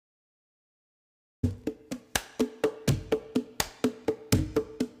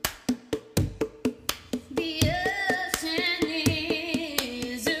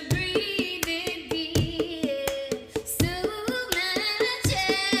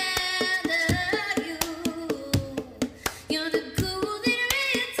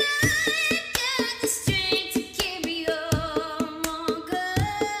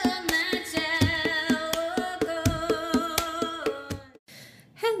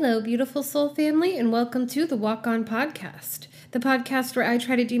Hello, beautiful soul family, and welcome to the Walk On Podcast, the podcast where I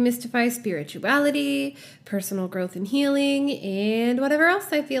try to demystify spirituality, personal growth and healing, and whatever else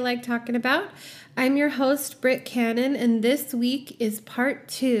I feel like talking about. I'm your host, Britt Cannon, and this week is part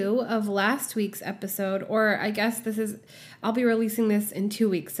 2 of last week's episode, or I guess I'll be releasing this in 2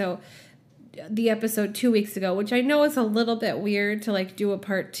 weeks, so the episode 2 weeks ago, which I know is a little bit weird to do a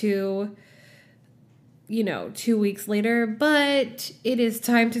part 2, 2 weeks later, but it is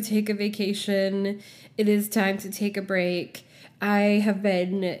time to take a vacation. It is time to take a break. I have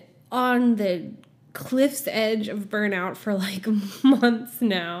been on the cliff's edge of burnout for months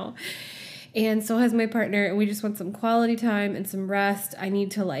now. And so has my partner, and we just want some quality time and some rest. I need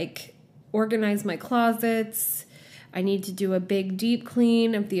to organize my closets. I need to do a big deep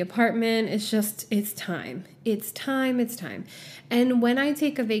clean of the apartment. It's time. It's time. And when I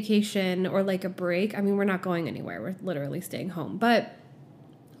take a vacation or a break, we're not going anywhere. We're literally staying home. But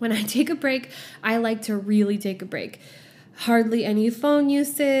when I take a break, I like to really take a break. Hardly any phone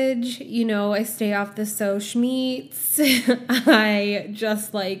usage. I stay off the social meets. I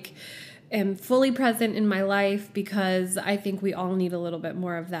just am fully present in my life because I think we all need a little bit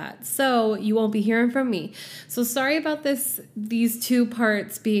more of that. So you won't be hearing from me. So sorry about these 2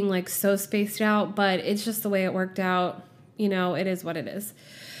 parts being so spaced out, but it's just the way it worked out. It is what it is.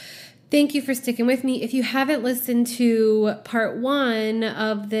 Thank you for sticking with me. If you haven't listened to part 1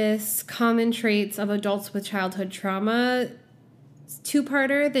 of this common traits of adults with childhood trauma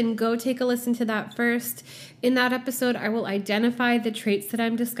 2-parter, then go take a listen to that first. In that episode, I will identify the traits that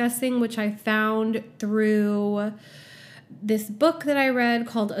I'm discussing, which I found through this book that I read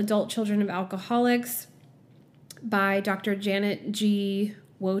called Adult Children of Alcoholics by Dr. Janet G.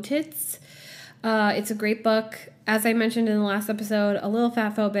 Wojtitz. It's a great book. As I mentioned in the last episode, a little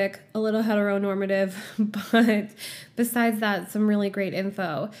fatphobic, a little heteronormative, but besides that, some really great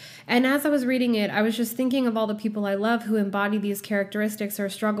info. And as I was reading it, I was just thinking of all the people I love who embody these characteristics or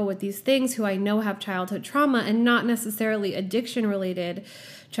struggle with these things, who I know have childhood trauma and not necessarily addiction-related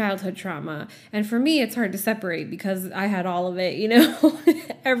childhood trauma. And for me, it's hard to separate because I had all of it,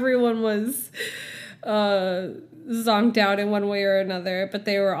 Everyone was zonked out in one way or another, but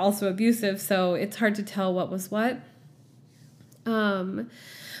they were also abusive, so it's hard to tell what was what.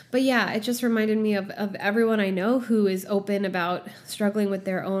 But yeah, it just reminded me of everyone I know who is open about struggling with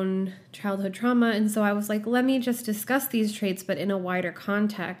their own childhood trauma, and so I was like, let me just discuss these traits, but in a wider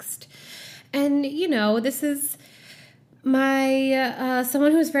context. And, this is my,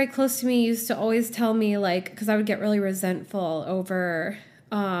 someone who's very close to me used to always tell me, because I would get really resentful over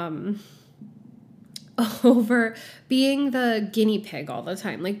being the guinea pig all the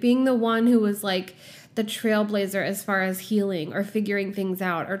time, being the one who was the trailblazer as far as healing or figuring things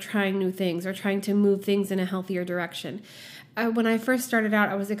out or trying new things or trying to move things in a healthier direction. When I first started out,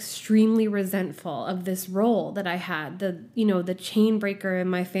 I was extremely resentful of this role that I had, the chain breaker in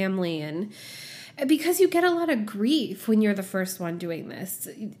my family. And because you get a lot of grief when you're the first one doing this.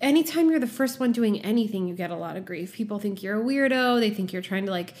 Anytime you're the first one doing anything, you get a lot of grief. People think you're a weirdo. They think you're trying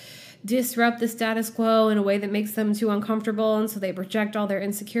to disrupt the status quo in a way that makes them too uncomfortable, and so they project all their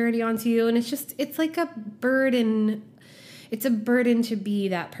insecurity onto you, and it's like a burden. It's a burden to be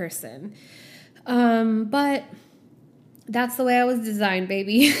that person. But that's the way I was designed,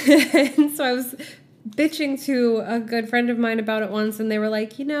 baby. And so I was bitching to a good friend of mine about it once, and they were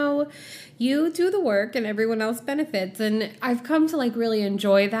like, you do the work and everyone else benefits. And I've come to really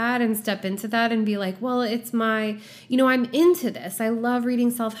enjoy that and step into that and be like, well, it's my, I'm into this. I love reading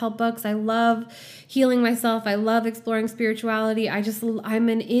self-help books. I love healing myself. I love exploring spirituality. I'm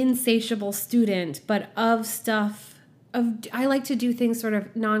an insatiable student, but I like to do things sort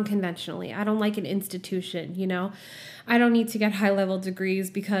of non-conventionally. I don't like an institution, I don't need to get high-level degrees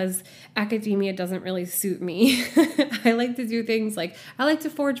because academia doesn't really suit me. I like to do things I like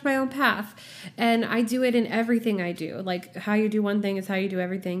to forge my own path, and I do it in everything I do. How you do one thing is how you do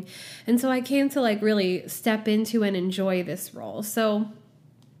everything. And so I came to really step into and enjoy this role. So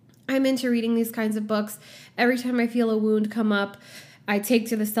I'm into reading these kinds of books. Every time I feel a wound come up, I take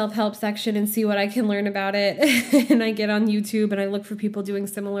to the self-help section and see what I can learn about it. And I get on YouTube and I look for people doing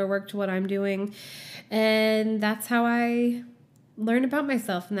similar work to what I'm doing. And that's how I learn about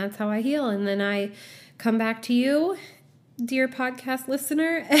myself, and that's how I heal. And then I come back to you, dear podcast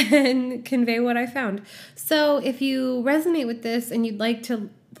listener, and convey what I found. So if you resonate with this and you'd like to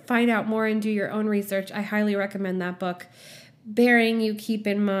find out more and do your own research, I highly recommend that book, bearing you keep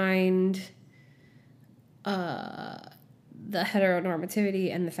in mind the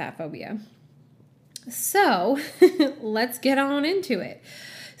heteronormativity and the fat phobia. So let's get on into it.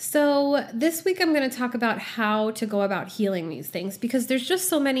 So this week I'm going to talk about how to go about healing these things, because there's just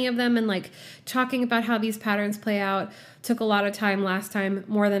so many of them, and like talking about how these patterns play out took a lot of time last time,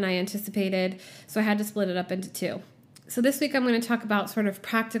 more than I anticipated. So I had to split it up into two. So this week I'm going to talk about sort of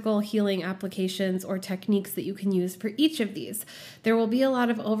practical healing applications or techniques that you can use for each of these. There will be a lot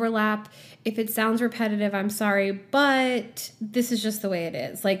of overlap. If it sounds repetitive, I'm sorry, but this is just the way it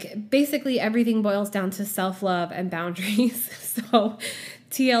is. Like basically everything boils down to self-love and boundaries. So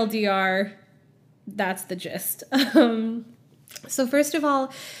TLDR, that's the gist. So first of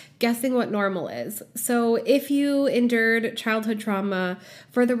all, guessing what normal is. So if you endured childhood trauma,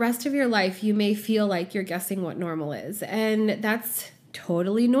 for the rest of your life, you may feel like you're guessing what normal is. And that's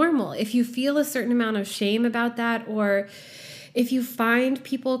totally normal. If you feel a certain amount of shame about that, or if you find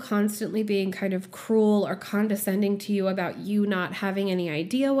people constantly being kind of cruel or condescending to you about you not having any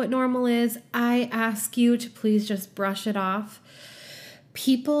idea what normal is, I ask you to please just brush it off.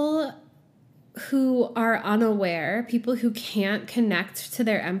 People who are unaware, people who can't connect to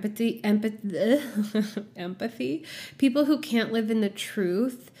their empathy, people who can't live in the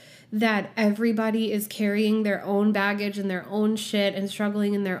truth that everybody is carrying their own baggage and their own shit and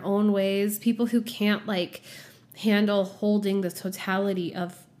struggling in their own ways, people who can't like handle holding the totality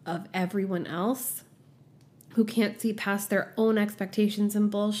of everyone else, who can't see past their own expectations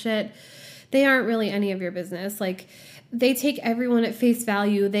and bullshit, they aren't really any of your business. Like, they take everyone at face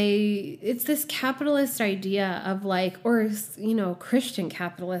value. It's this capitalist idea of like, or, you know, Christian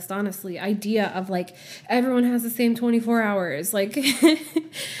capitalist, honestly, idea of like, everyone has the same 24 hours. Like,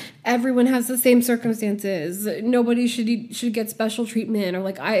 everyone has the same circumstances. Nobody should get special treatment. Or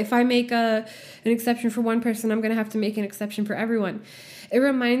like, if I make an exception for one person, I'm going to have to make an exception for everyone. It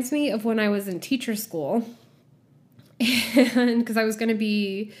reminds me of when I was in teacher school, and because I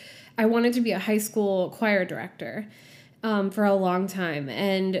wanted to be a high school choir director for a long time,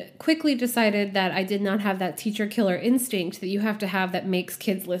 and quickly decided that I did not have that teacher killer instinct that you have to have that makes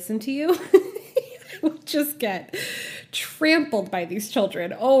kids listen to you. I would just get trampled by these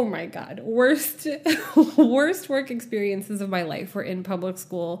children. Oh my God. Worst work experiences of my life were in public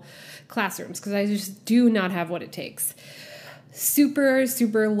school classrooms, because I just do not have what it takes. Super,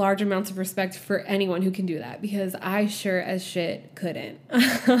 super large amounts of respect for anyone who can do that, because I sure as shit couldn't.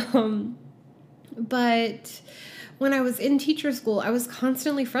 But when I was in teacher school, I was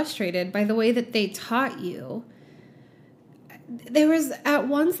constantly frustrated by the way that they taught you. There was at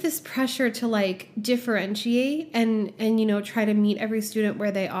once this pressure to like differentiate and you know, try to meet every student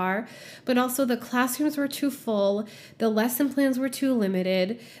where they are, but also the classrooms were too full, the lesson plans were too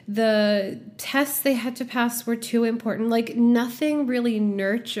limited, the tests they had to pass were too important. Like, nothing really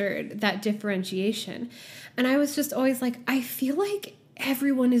nurtured that differentiation. And I was just always like, I feel like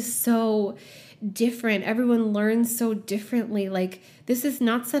everyone is so different. Everyone learns so differently. Like, this is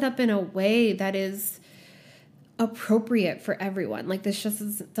not set up in a way that is appropriate for everyone. Like, this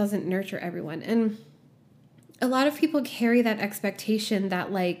just doesn't nurture everyone. And a lot of people carry that expectation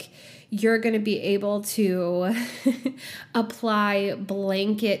that like you're going to be able to apply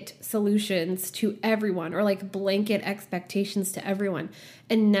blanket solutions to everyone, or like blanket expectations to everyone,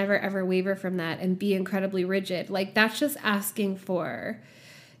 and never ever waver from that and be incredibly rigid. Like, that's just asking for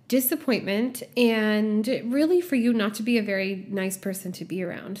disappointment, and really for you not to be a very nice person to be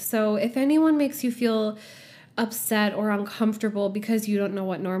around. So if anyone makes you feel upset or uncomfortable because you don't know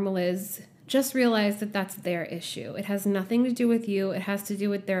what normal is, just realize that that's their issue. It has nothing to do with you. It has to do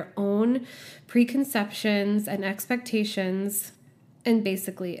with their own preconceptions and expectations, and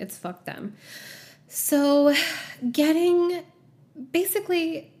basically it's fuck them. So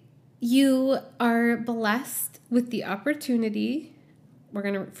basically you are blessed with the opportunity, we're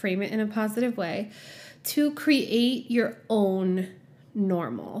going to frame it in a positive way, to create your own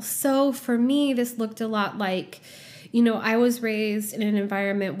normal. So for me, this looked a lot like, you know, I was raised in an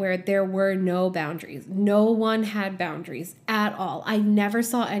environment where there were no boundaries. No one had boundaries at all. I never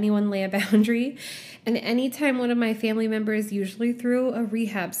saw anyone lay a boundary. And anytime one of my family members, usually through a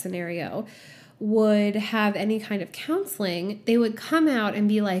rehab scenario, would have any kind of counseling, they would come out and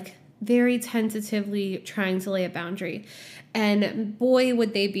be like very tentatively trying to lay a boundary. And boy,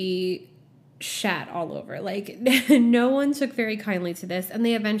 would they be shat all over. Like, no one took very kindly to this, and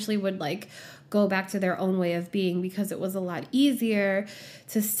they eventually would like go back to their own way of being, because it was a lot easier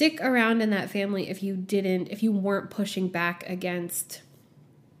to stick around in that family if you weren't pushing back against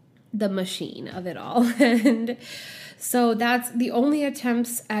the machine of it all. And so that's the only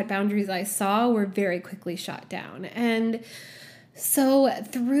attempts at boundaries I saw were very quickly shot down. And so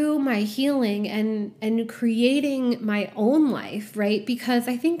through my healing and creating my own life, right? Because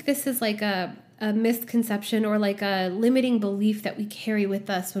I think this is like a a misconception or like a limiting belief that we carry with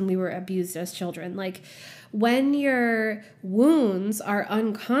us when we were abused as children. Like when your wounds are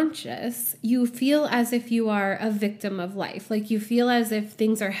unconscious, you feel as if you are a victim of life. Like you feel as if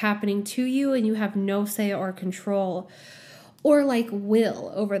things are happening to you and you have no say or control or like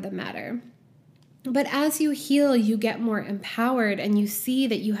will over the matter. But as you heal, you get more empowered and you see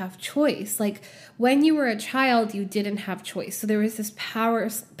that you have choice. Like when you were a child, you didn't have choice. So there was this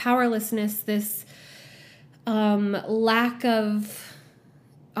powerlessness, this lack of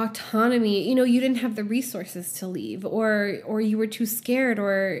autonomy. You know, you didn't have the resources to leave, or you were too scared,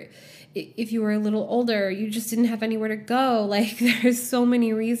 or if you were a little older, you just didn't have anywhere to go. Like there's so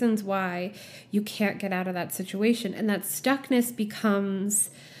many reasons why you can't get out of that situation. And that stuckness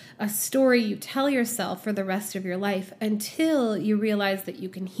becomes a story you tell yourself for the rest of your life until you realize that you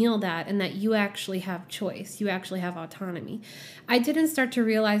can heal that and that you actually have choice. You actually have autonomy. I didn't start to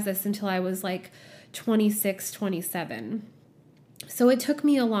realize this until I was like 26, 27. So it took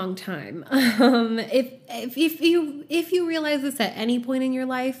me a long time. If you realize this at any point in your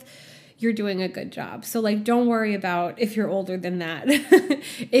life, you're doing a good job. So like, don't worry about if you're older than that.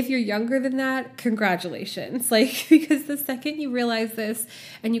 If you're younger than that, congratulations. Like, because the second you realize this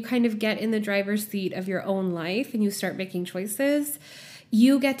and you kind of get in the driver's seat of your own life and you start making choices,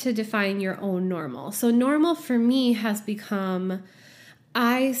 you get to define your own normal. So normal for me has become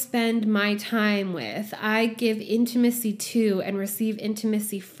I spend my time with, I give intimacy to and receive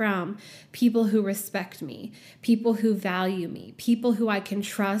intimacy from people who respect me, people who value me, people who I can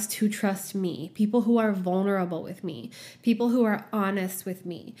trust, who trust me, people who are vulnerable with me, people who are honest with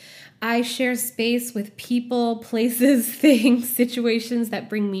me. I share space with people, places, things, situations that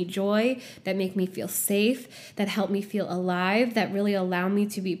bring me joy, that make me feel safe, that help me feel alive, that really allow me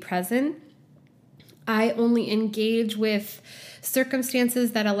to be present. I only engage with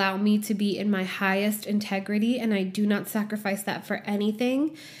circumstances that allow me to be in my highest integrity, and I do not sacrifice that for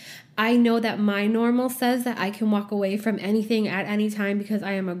anything. I know that my normal says that I can walk away from anything at any time because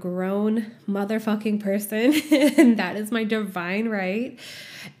I am a grown motherfucking person, and that is my divine right.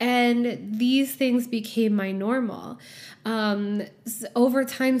 And these things became my normal. Over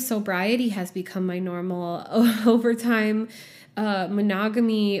time, sobriety has become my normal. Over time,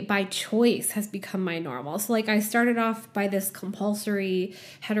 monogamy by choice has become my normal. So like I started off by this compulsory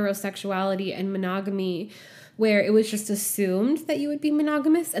heterosexuality and monogamy where it was just assumed that you would be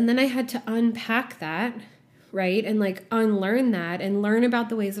monogamous. And then I had to unpack that, right? And like unlearn that and learn about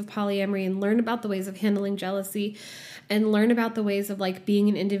the ways of polyamory and learn about the ways of handling jealousy and learn about the ways of like being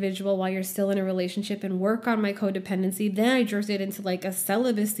an individual while you're still in a relationship and work on my codependency. Then I drifted into like a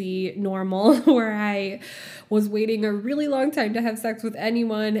celibacy normal where I was waiting a really long time to have sex with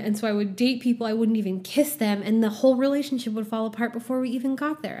anyone. And so I would date people, I wouldn't even kiss them, and the whole relationship would fall apart before we even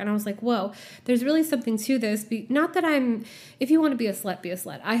got there. And I was like, whoa, there's really something to this. Not that if you want to be a slut, be a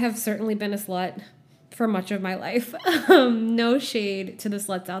slut. I have certainly been a slut for much of my life. No shade to the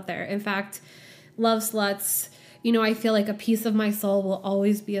sluts out there. In fact, love sluts. You know, I feel like a piece of my soul will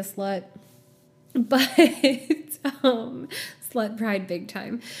always be a slut, but slut pride big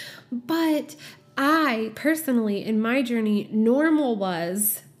time. But I personally, in my journey, normal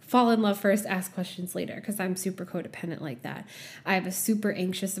was fall in love first, ask questions later, because I'm super codependent like that. I have a super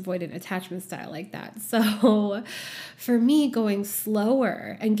anxious, avoidant attachment style like that. So for me, going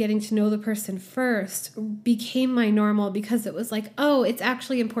slower and getting to know the person first became my normal, because it was like, oh, it's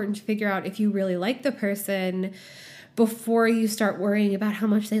actually important to figure out if you really like the person before you start worrying about how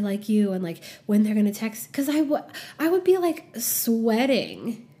much they like you and like when they're going to text. Because I would be like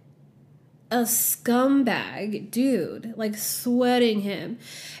sweating a scumbag dude, like sweating him.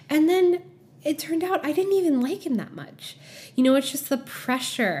 And then it turned out I didn't even like him that much. You know, it's just the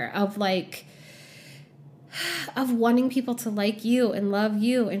pressure of like, of wanting people to like you and love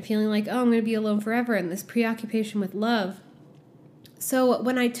you and feeling like, oh, I'm going to be alone forever, and this preoccupation with love. So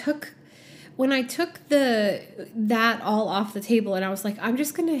when I took that all off the table and I was like, I'm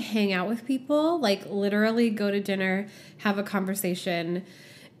just going to hang out with people, like literally go to dinner, have a conversation.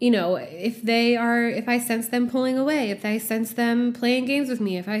 You know, if I sense them pulling away, if I sense them playing games with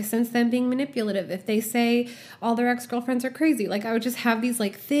me, if I sense them being manipulative, if they say all their ex-girlfriends are crazy, like I would just have these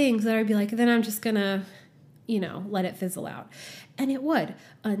like things that I'd be like, then I'm just gonna, you know, let it fizzle out. And it would,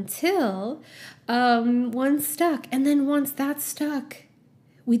 until one stuck. And then once that stuck,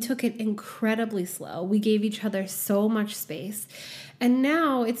 we took it incredibly slow. We gave each other so much space. And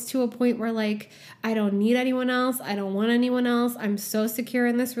now it's to a point where like, I don't need anyone else. I don't want anyone else. I'm so secure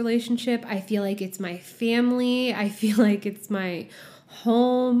in this relationship. I feel like it's my family. I feel like it's my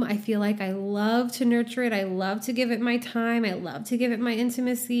home. I feel like I love to nurture it. I love to give it my time. I love to give it my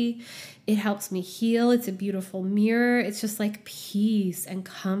intimacy. It helps me heal. It's a beautiful mirror. It's just like peace and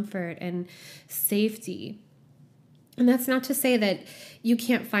comfort and safety. And that's not to say that you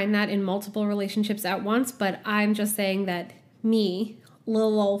can't find that in multiple relationships at once, but I'm just saying that me,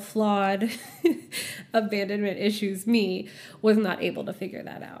 little old flawed abandonment issues me, was not able to figure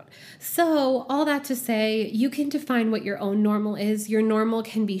that out. So all that to say, you can define what your own normal is. Your normal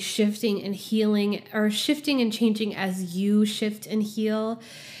can be shifting and healing, or shifting and changing as you shift and heal.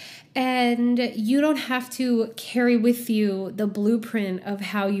 And you don't have to carry with you the blueprint of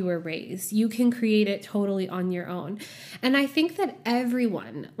how you were raised. You can create it totally on your own. And I think that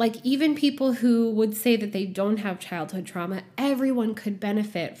everyone, like even people who would say that they don't have childhood trauma, everyone could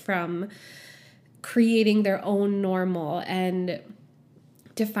benefit from creating their own normal and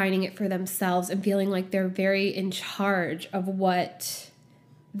defining it for themselves and feeling like they're very in charge of what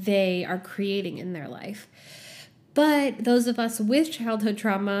they are creating in their life. But those of us with childhood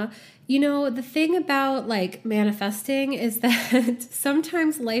trauma, you know, the thing about like manifesting is that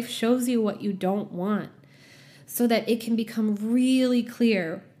sometimes life shows you what you don't want so that it can become really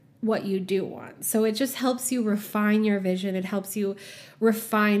clear what you do want. So it just helps you refine your vision. It helps you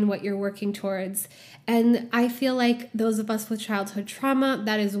refine what you're working towards. And I feel like those of us with childhood trauma,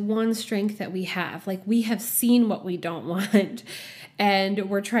 that is one strength that we have. Like we have seen what we don't want and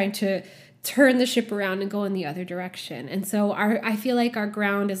we're trying to turn the ship around and go in the other direction. And so I feel like our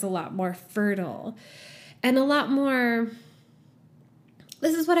ground is a lot more fertile and a lot more,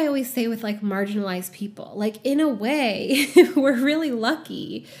 this is what I always say with like marginalized people. Like in a way, we're really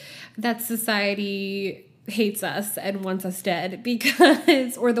lucky that society hates us and wants us dead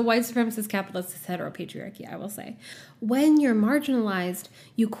because, or the white supremacist capitalist heteropatriarchy, I will say. When you're marginalized,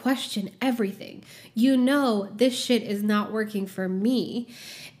 you question everything. You know, this shit is not working for me.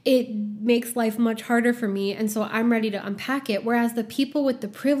 It makes life much harder for me, and so I'm ready to unpack it. Whereas the people with the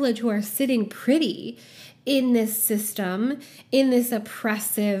privilege who are sitting pretty in this system, in this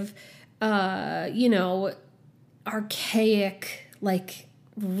oppressive, archaic, like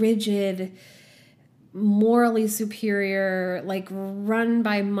rigid, morally superior, like run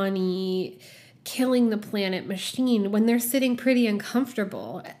by money, killing the planet machine, when they're sitting pretty and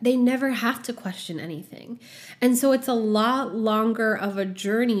comfortable, they never have to question anything. And so it's a lot longer of a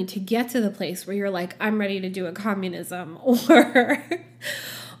journey to get to the place where you're like, I'm ready to do a communism, or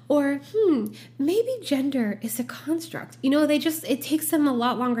maybe gender is a construct. You know, it takes them a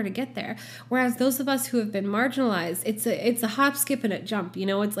lot longer to get there. Whereas those of us who have been marginalized, it's a hop, skip, and a jump. You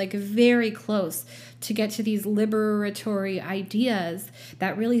know, it's like very close to get to these liberatory ideas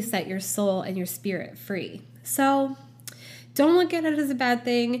that really set your soul and your spirit free. So don't look at it as a bad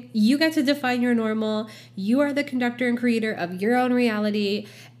thing. You get to define your normal. You are the conductor and creator of your own reality,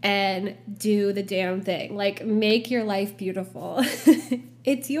 and do the damn thing. Like, make your life beautiful.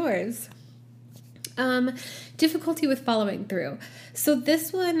 It's yours. Difficulty with following through. So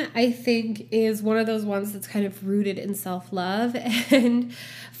this one, I think, is one of those ones that's kind of rooted in self-love. And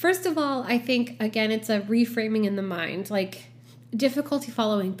first of all, I think, again, it's a reframing in the mind, like difficulty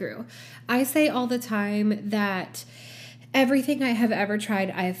following through. I say all the time that everything I have ever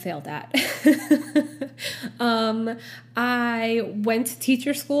tried, I have failed at. I went to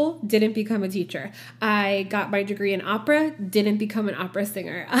teacher school, didn't become a teacher. I got my degree in opera, didn't become an opera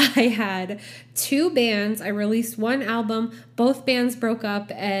singer. I had 2 bands. I released 1 album. Both bands broke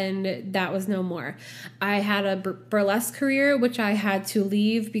up, and that was no more. I had a burlesque career, which I had to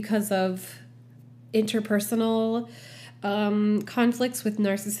leave because of interpersonal conflicts with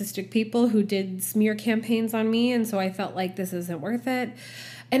narcissistic people who did smear campaigns on me, and so I felt like this isn't worth it.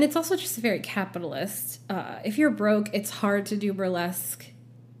 And it's also just very capitalist. If you're broke, it's hard to do burlesque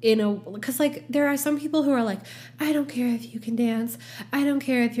because like there are some people who are like, I don't care if you can dance, I don't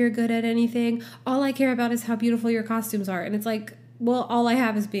care if you're good at anything, all I care about is how beautiful your costumes are. And it's like, well, all I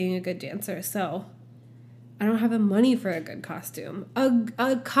have is being a good dancer, so I don't have the money for a good costume.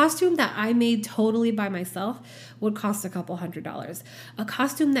 A costume that I made totally by myself would cost a couple $100. A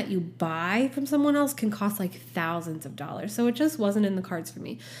costume that you buy from someone else can cost like thousands of dollars. So it just wasn't in the cards for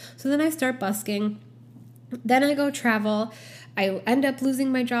me. So then I start busking. Then I go travel. I end up losing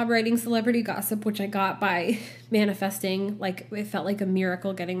my job writing celebrity gossip, which I got by manifesting. Like, it felt like a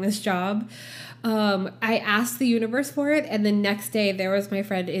miracle getting this job. I asked the universe for it, and the next day there was my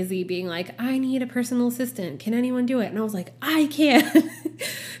friend Izzy being like, I need a personal assistant. Can anyone do it? And I was like, I can.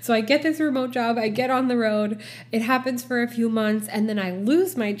 So I get this remote job. I get on the road. It happens for a few months, and then I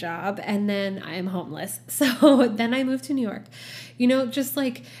lose my job, and then I am homeless. So then I moved to New York. just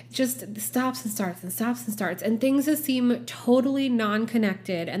stops and starts and stops and starts, and things that seem totally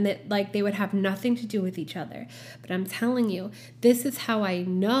non-connected and that like they would have nothing to do with each other. But I'm telling you, this is how I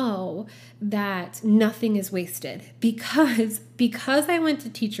know that nothing is wasted, because I went to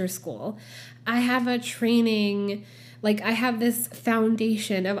teacher school. I have a training, like I have this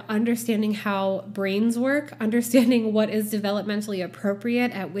foundation of understanding how brains work, understanding what is developmentally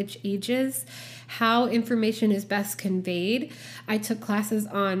appropriate at which ages, how information is best conveyed. I took classes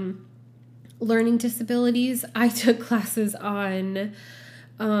on learning disabilities. I took classes on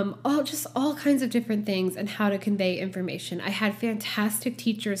all kinds of different things and how to convey information. I had fantastic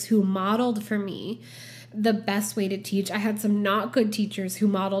teachers who modeled for me the best way to teach. I had some not good teachers who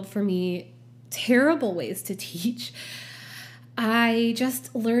modeled for me terrible ways to teach. I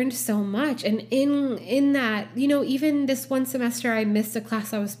just learned so much. And in that, even this one semester I missed a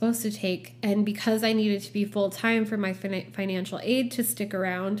class I was supposed to take. And because I needed to be full-time for my financial aid to stick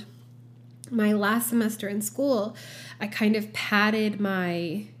around, my last semester in school, I kind of padded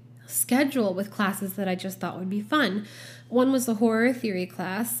my schedule with classes that I just thought would be fun. One was a horror theory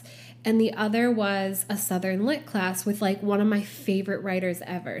class, and the other was a Southern Lit class with like one of my favorite writers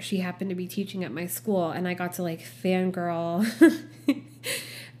ever. She happened to be teaching at my school, and I got to like fangirl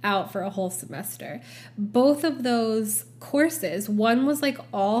out for a whole semester. Both of those courses, one was like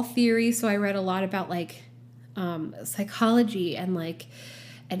all theory, so I read a lot about like psychology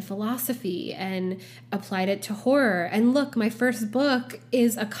and philosophy and applied it to horror. And look, my first book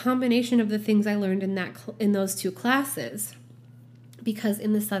is a combination of the things I learned in those two classes. Because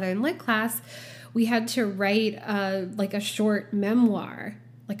in the Southern Lit class, we had to write a short memoir,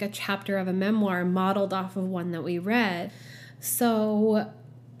 like a chapter of a memoir modeled off of one that we read. So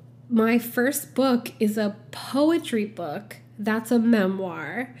my first book is a poetry book that's a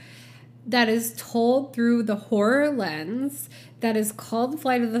memoir that is told through the horror lens, that is called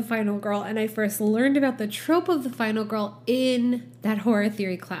Flight of the Final Girl, and I first learned about the trope of the final girl in that horror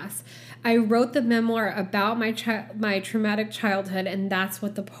theory class. I wrote the memoir about my traumatic childhood, and that's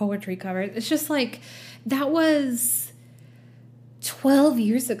what the poetry covered. It's just like, that was 12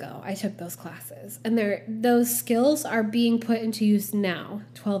 years ago I took those classes, and those skills are being put into use now,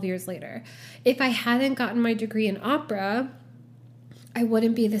 12 years later. If I hadn't gotten my degree in opera, I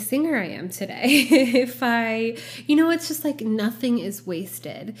wouldn't be the singer I am today. It's just like nothing is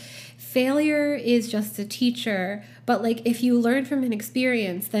wasted. Failure is just a teacher, but like if you learn from an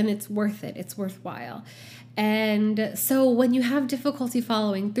experience, then it's worth it. It's worthwhile. And so when you have difficulty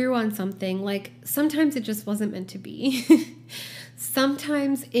following through on something, like sometimes it just wasn't meant to be.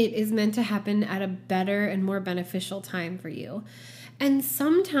 Sometimes it is meant to happen at a better and more beneficial time for you. And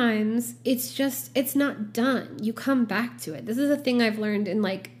sometimes it's not done. You come back to it. This is a thing I've learned in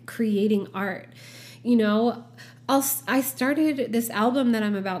like creating art. I started this album that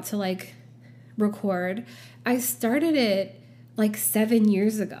I'm about to like record. I started it like 7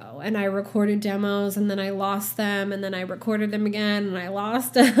 years ago, and I recorded demos, and then I lost them, and then I recorded them again, and I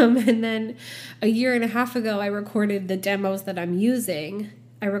lost them. And then a year and a half ago, I recorded the demos that I'm using.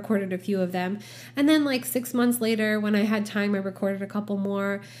 I recorded a few of them. And then like 6 months later, when I had time, I recorded a couple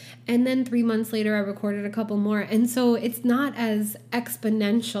more. And then 3 months later, I recorded a couple more. And so it's not as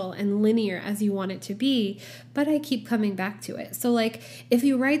exponential and linear as you want it to be, but I keep coming back to it. So like if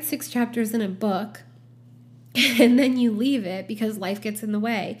you write 6 chapters in a book and then you leave it because life gets in the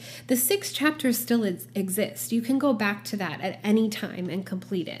way, the 6 chapters still exist. You can go back to that at any time and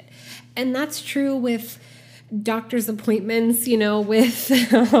complete it. And that's true with doctor's appointments, with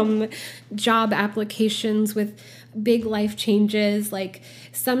job applications, with big life changes. Like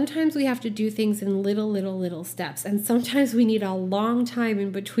sometimes we have to do things in little steps. And sometimes we need a long time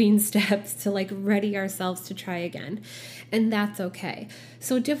in between steps to like ready ourselves to try again. And that's okay.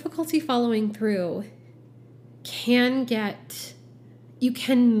 So difficulty following through you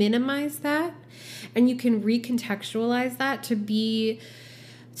can minimize that, and you can recontextualize that to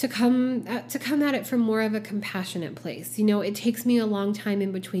come at it from more of a compassionate place. It takes me a long time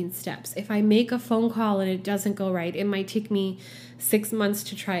in between steps. If I make a phone call and it doesn't go right, it might take me 6 months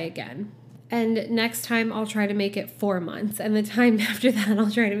to try again. And next time I'll try to make it 4 months. And the time after that,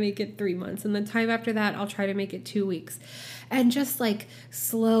 I'll try to make it 3 months. And the time after that, I'll try to make it 2 weeks. And just like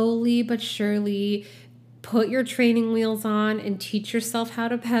slowly but surely put your training wheels on and teach yourself how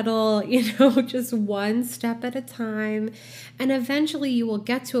to pedal, just one step at a time. And eventually you will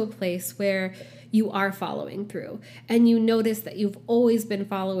get to a place where you are following through and you notice that you've always been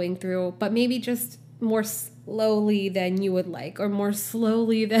following through, but maybe just more slowly than you would like, or more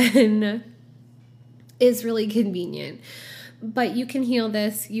slowly than is really convenient. But you can heal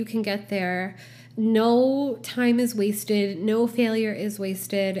this. You can get there. No time is wasted. No failure is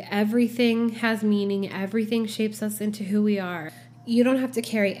wasted. Everything has meaning. Everything shapes us into who we are. You don't have to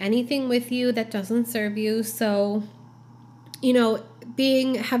carry anything with you that doesn't serve you. So,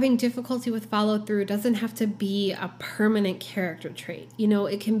 having difficulty with follow through doesn't have to be a permanent character trait.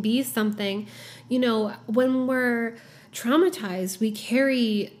 It can be something, when we're traumatized, we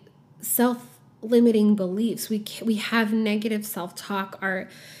carry self-limiting beliefs. We have negative self-talk. Our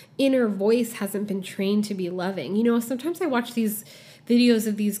inner voice hasn't been trained to be loving. Sometimes I watch these videos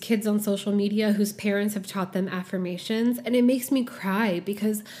of these kids on social media whose parents have taught them affirmations, and it makes me cry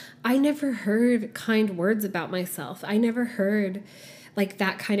because I never heard kind words about myself. I never heard like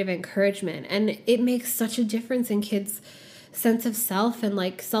that kind of encouragement, and it makes such a difference in kids' sense of self and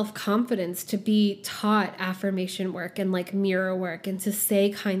like self-confidence to be taught affirmation work and like mirror work and to say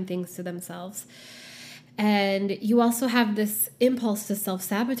kind things to themselves. And you also have this impulse to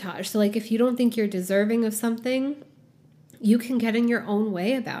self-sabotage. So like if you don't think you're deserving of something, you can get in your own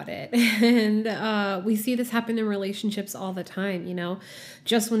way about it. And we see this happen in relationships all the time,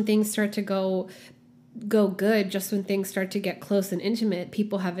 just when things start to go good, just when things start to get close and intimate,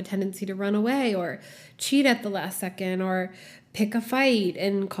 people have a tendency to run away or cheat at the last second or pick a fight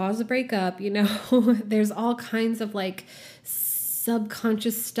and cause a breakup. There's all kinds of like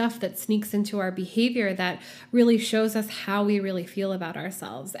subconscious stuff that sneaks into our behavior that really shows us how we really feel about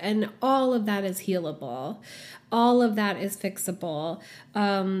ourselves. And all of that is healable. All of that is fixable.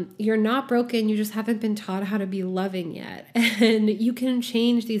 You're not broken. You just haven't been taught how to be loving yet. And you can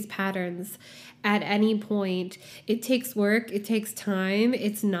change these patterns at any point. It takes work. It takes time.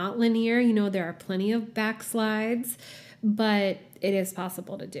 It's not linear. There are plenty of backslides, but it is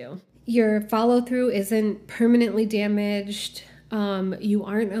possible to do. Your follow through isn't permanently damaged. You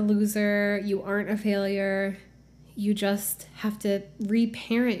aren't a loser. You aren't a failure. You just have to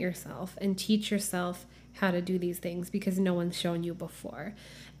reparent yourself and teach yourself how to do these things because no one's shown you before.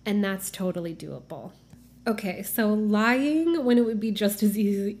 And that's totally doable. Okay, so lying when it would be just as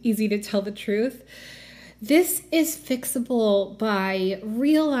easy to tell the truth. This is fixable by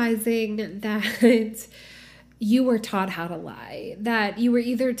realizing that you were taught how to lie, that you were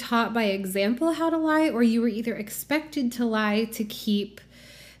either taught by example how to lie, or you were either expected to lie to keep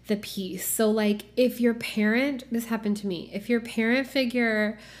the peace. So like if your parent, this happened to me, if your parent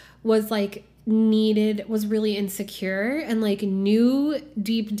figure was like was really insecure and like knew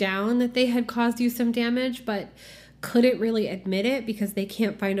deep down that they had caused you some damage, but couldn't really admit it because they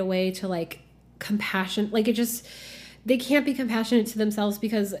can't find a way to like they can't be compassionate to themselves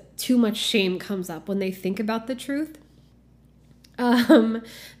because too much shame comes up when they think about the truth.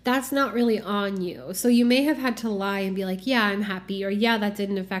 That's not really on you. So you may have had to lie and be like, yeah, I'm happy, or yeah, that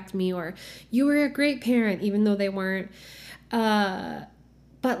didn't affect me, or you were a great parent, even though they weren't.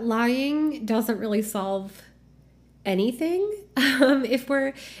 But lying doesn't really solve anything. If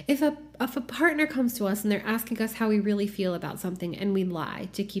a partner comes to us and they're asking us how we really feel about something and we lie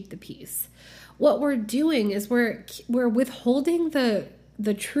to keep the peace, what we're doing is we're withholding the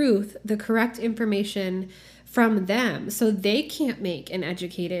truth, the correct information from them, so they can't make an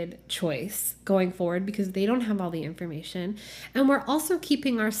educated choice going forward because they don't have all the information. And we're also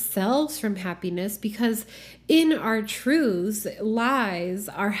keeping ourselves from happiness because in our truths lies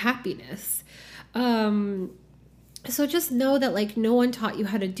our happiness. So just know that like no one taught you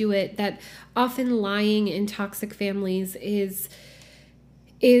how to do it, that often lying in toxic families is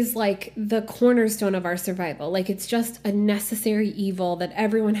like the cornerstone of our survival. Like it's just a necessary evil that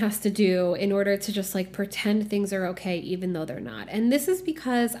everyone has to do in order to just like pretend things are okay even though they're not. And this is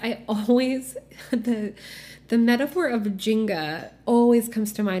because I always, the metaphor of Jenga always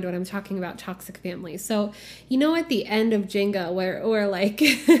comes to mind when I'm talking about toxic families. So, at the end of Jenga where like,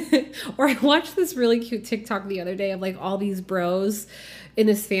 or I watched this really cute TikTok the other day of like all these bros in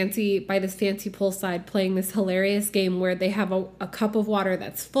this fancy poolside playing this hilarious game where they have a cup of water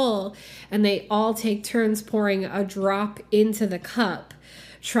that's full and they all take turns pouring a drop into the cup,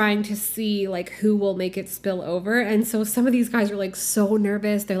 trying to see like who will make it spill over. And so some of these guys are like so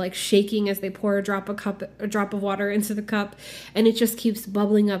nervous. They're like shaking as they pour a drop of water into the cup, and it just keeps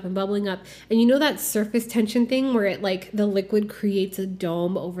bubbling up and bubbling up. And that surface tension thing where it like the liquid creates a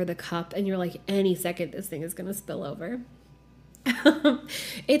dome over the cup and you're like, any second this thing is going to spill over.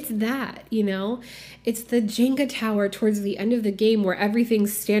 It's that, it's the Jenga tower towards the end of the game where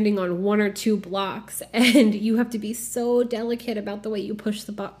everything's standing on one or two blocks and you have to be so delicate about the way you push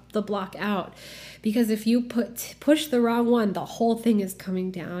the block out, because if you push the wrong one, the whole thing is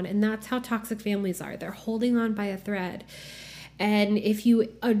coming down. And that's how toxic families are. They're holding on by a thread. And if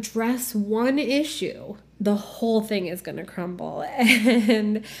you address one issue, the whole thing is going to crumble.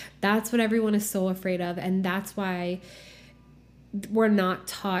 And that's what everyone is so afraid of. And that's why we're not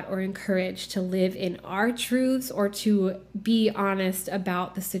taught or encouraged to live in our truths or to be honest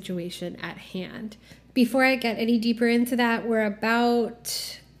about the situation at hand. Before I get any deeper into that, we're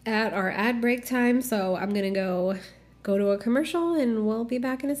about at our ad break time, so I'm going to go to a commercial and we'll be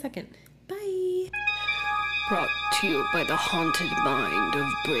back in a second. Bye. Brought to you by the haunted mind of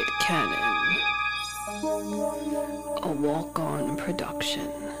Britt Cannon. A walk-on production.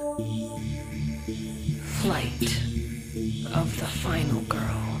 Flight of the Final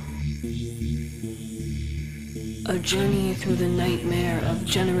Girl. A journey through the nightmare of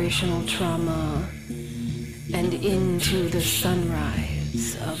generational trauma and into the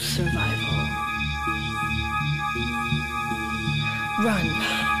sunrise of survival. Run,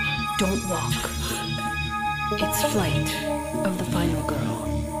 don't walk. It's Flight of the Final Girl.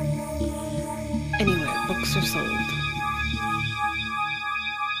 Anywhere books are sold.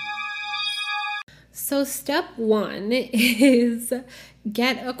 So step 1 is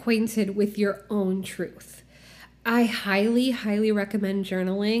get acquainted with your own truth. I highly, highly recommend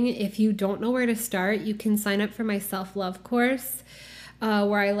journaling. If you don't know where to start, you can sign up for my self-love course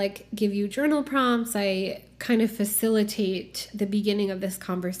where I give you journal prompts. I kind of facilitate the beginning of this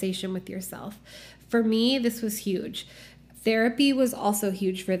conversation with yourself. For me, this was huge. Therapy was also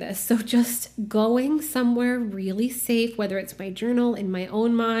huge for this. So just going somewhere really safe, whether it's my journal in my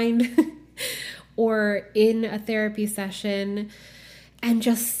own mind or in a therapy session, and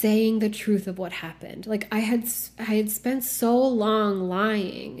just saying the truth of what happened. I had spent so long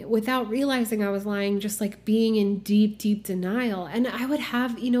lying without realizing I was lying, just being in deep, deep denial. And I would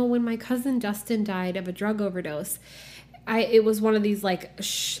have, when my cousin Dustin died of a drug overdose, it was one of these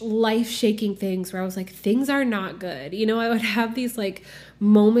life-shaking things where I was like, things are not good. I would have these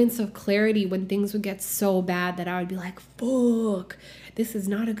moments of clarity when things would get so bad that I would be like, fuck, this is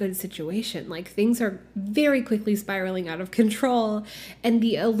not a good situation. Things are very quickly spiraling out of control and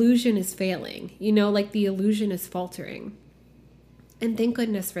the illusion is failing, the illusion is faltering. And thank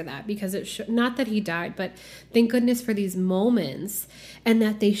goodness for that, because not that he died, but thank goodness for these moments and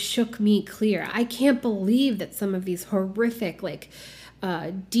that they shook me clear. I can't believe that some of these horrific,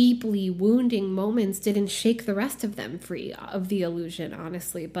 deeply wounding moments didn't shake the rest of them free of the illusion,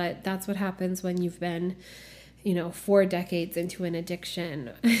 honestly. But that's what happens when you've been 4 decades into an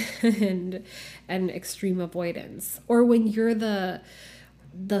addiction and extreme avoidance, or when you're the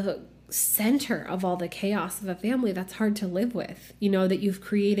center of all the chaos of a family. That's hard to live with, that you've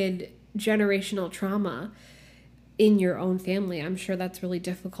created generational trauma in your own family. I'm sure that's really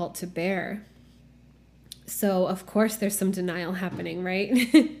difficult to bear. So of course there's some denial happening,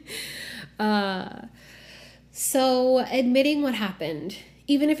 right? So admitting what happened,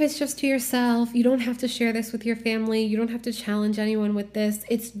 even if it's just to yourself, you don't have to share this with your family. You don't have to challenge anyone with this.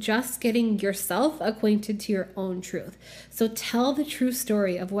 It's just getting yourself acquainted to your own truth. So tell the true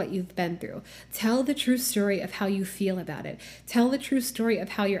story of what you've been through. Tell the true story of how you feel about it. Tell the true story of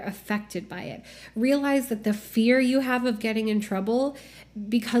how you're affected by it. Realize that the fear you have of getting in trouble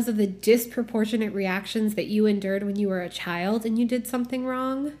because of the disproportionate reactions that you endured when you were a child and you did something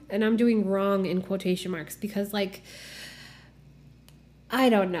wrong. And I'm doing wrong in quotation marks because I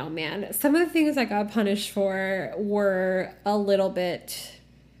don't know, man. Some of the things I got punished for were a little bit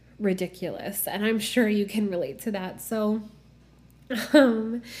ridiculous, and I'm sure you can relate to that. So,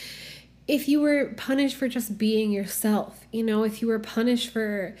 if you were punished for just being yourself, if you were punished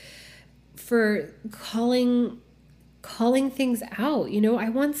for calling things out, I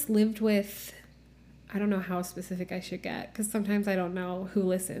once lived with, I don't know how specific I should get, because sometimes I don't know who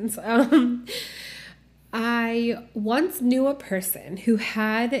listens. I once knew a person who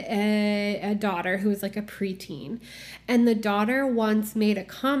had a daughter who was a preteen, and the daughter once made a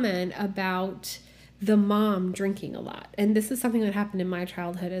comment about the mom drinking a lot. And this is something that happened in my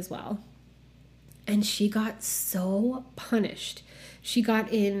childhood as well. And she got so punished. She got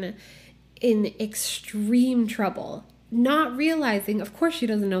in extreme trouble, not realizing, of course she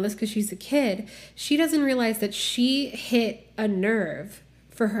doesn't know this because she's a kid, she doesn't realize that she hit a nerve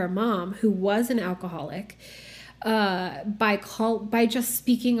for her mom, who was an alcoholic, by just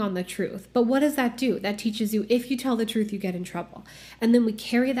speaking on the truth. But what does that do? That teaches you, if you tell the truth, you get in trouble. And then we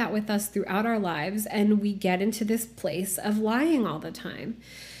carry that with us throughout our lives, and we get into this place of lying all the time.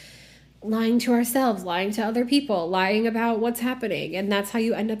 Lying to ourselves, lying to other people, lying about what's happening. And that's how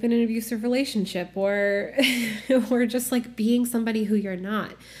you end up in an abusive relationship, or just being somebody who you're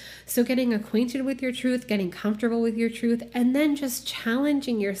not. So getting acquainted with your truth, getting comfortable with your truth, and then just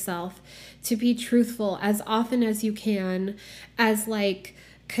challenging yourself to be truthful as often as you can, as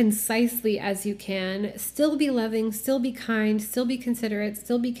concisely as you can. Still be loving, still be kind, still be considerate,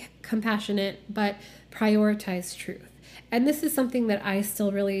 still be compassionate, but prioritize truth. And this is something that I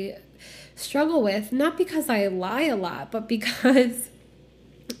still really struggle with, not because I lie a lot, but because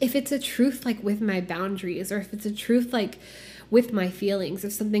if it's a truth like with my boundaries, or if it's a truth like with my feelings,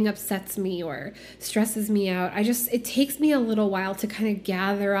 if something upsets me or stresses me out, it takes me a little while to kind of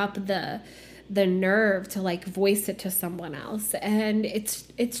gather up the nerve to like voice it to someone else. And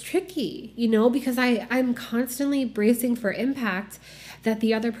it's tricky, because I'm constantly bracing for impact that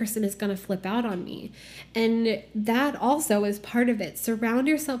the other person is going to flip out on me. And that also is part of it. Surround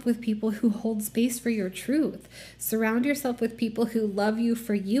yourself with people who hold space for your truth. Surround yourself with people who love you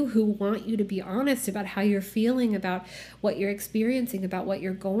for you, who want you to be honest about how you're feeling, about what you're experiencing, about what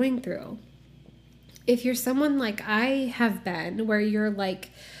you're going through. If you're someone like I have been, where you're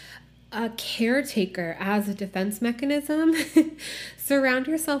like a caretaker as a defense mechanism, surround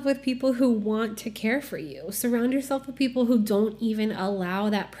yourself with people who want to care for you. Surround yourself with people who don't even allow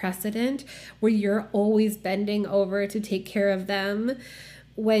that precedent where you're always bending over to take care of them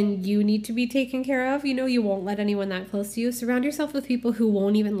when you need to be taken care of. You won't let anyone that close to you. Surround yourself with people who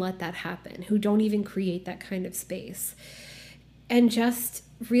won't even let that happen, who don't even create that kind of space. And just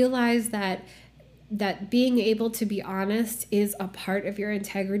realize that being able to be honest is a part of your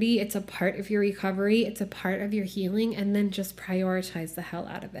integrity. It's a part of your recovery. It's a part of your healing. And then just prioritize the hell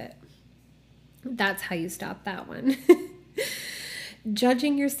out of it. That's how you stop that one.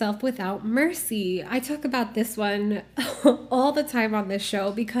 Judging yourself without mercy. I talk about this one all the time on this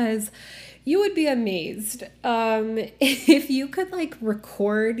show because you would be amazed if you could like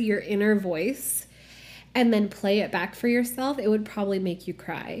record your inner voice and then play it back for yourself. It would probably make you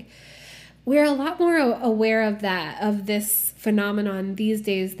cry. We're a lot more aware of this phenomenon these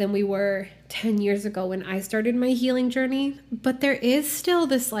days than we were 10 years ago when I started my healing journey. But there is still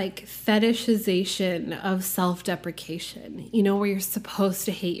this like fetishization of self-deprecation, where you're supposed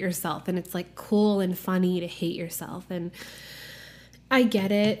to hate yourself and it's like cool and funny to hate yourself. And I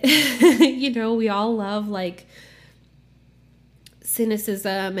get it. We all love like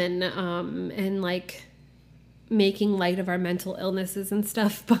cynicism and like making light of our mental illnesses and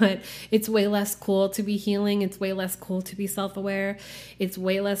stuff, but it's way less cool to be healing. It's way less cool to be self-aware. It's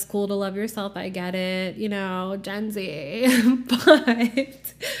way less cool to love yourself. I get it, Gen Z.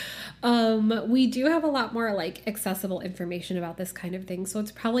 But we do have a lot more like accessible information about this kind of thing. So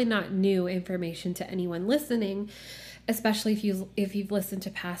it's probably not new information to anyone listening, especially if you've listened to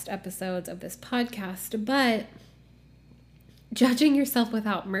past episodes of this podcast. But judging yourself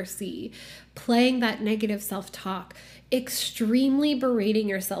without mercy, playing that negative self-talk, extremely berating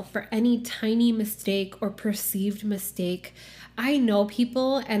yourself for any tiny mistake or perceived mistake. I know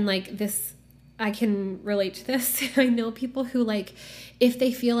people, and like this, I can relate to this. I know people who like, if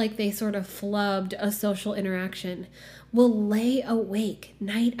they feel like they sort of flubbed a social interaction, will lay awake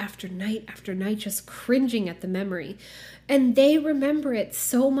night after night after night, just cringing at the memory. And they remember it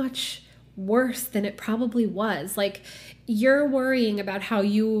so much worse than it probably was. Like, you're worrying about how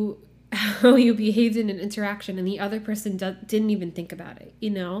you behaved in an interaction and the other person didn't even think about it,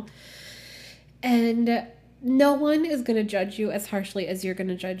 And no one is going to judge you as harshly as you're going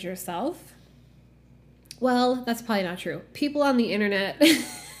to judge yourself. Well, that's probably not true. People on the internet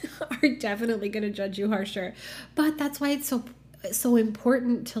are definitely going to judge you harsher, but that's why it's so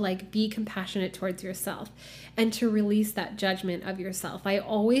important to like be compassionate towards yourself and to release that judgment of yourself. I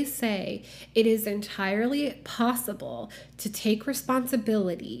always say it is entirely possible to take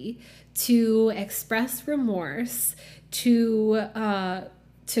responsibility, to express remorse, to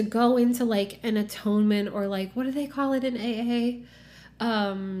go into like an atonement, or like, what do they call it in AA?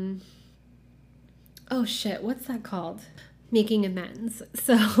 What's that called? Making amends.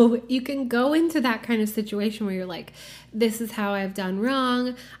 So you can go into that kind of situation where you're like, this is how I've done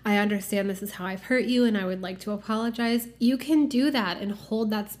wrong. I understand this is how I've hurt you and I would like to apologize. You can do that and hold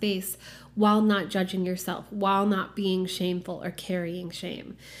that space while not judging yourself, while not being shameful or carrying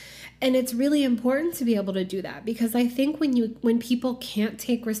shame. And it's really important to be able to do that, because I think when people can't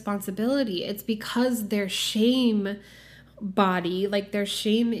take responsibility, it's because their shame body, like their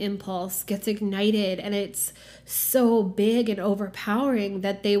shame impulse, gets ignited, and it's so big and overpowering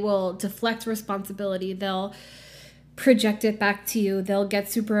that they will deflect responsibility. They'll project it back to you. They'll get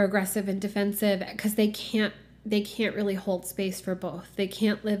super aggressive and defensive because they can't really hold space for both. They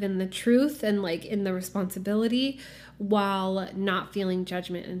can't live in the truth and like in the responsibility while not feeling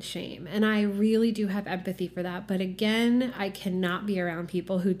judgment and shame. And I really do have empathy for that. But again, I cannot be around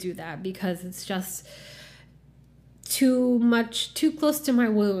people who do that because it's just too close to my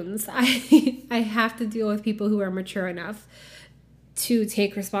wounds. I have to deal with people who are mature enough to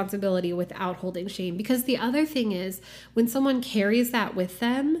take responsibility without holding shame. Because the other thing is, when someone carries that with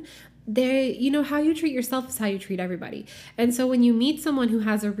them, how you treat yourself is how you treat everybody. And so when you meet someone who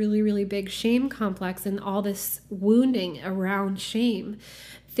has a really, really big shame complex and all this wounding around shame,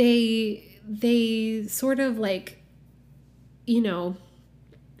 they sort of like,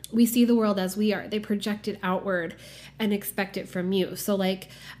 we see the world as we are. They project it outward and expect it from you. So like,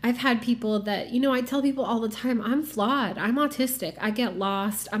 I've had people that, I tell people all the time, I'm flawed. I'm autistic. I get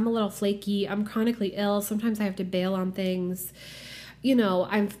lost. I'm a little flaky. I'm chronically ill. Sometimes I have to bail on things.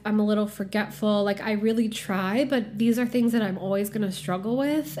 I'm a little forgetful. Like, I really try, but these are things that I'm always going to struggle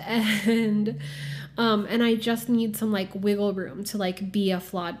with. And I just need some like wiggle room to like be a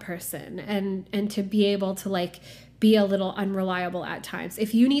flawed person and to be able to like be a little unreliable at times.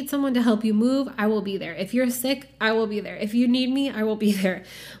 If you need someone to help you move, I will be there. If you're sick, I will be there. If you need me, I will be there.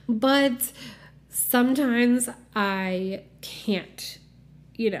 But sometimes I can't,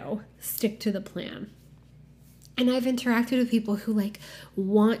 stick to the plan. And I've interacted with people who like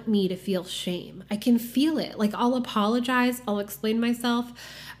want me to feel shame. I can feel it. Like, I'll apologize. I'll explain myself.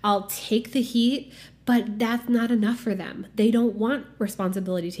 I'll take the heat, but that's not enough for them. They don't want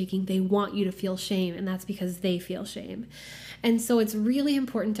responsibility taking. They want you to feel shame, and that's because they feel shame. And so it's really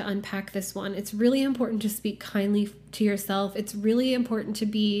important to unpack this one. It's really important to speak kindly to yourself. It's really important to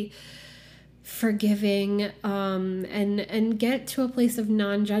be forgiving, and get to a place of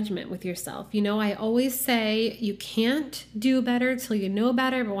non-judgment with yourself. I always say you can't do better till you know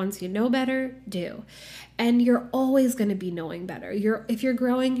better, but once you know better, do. And you're always going to be knowing better. If you're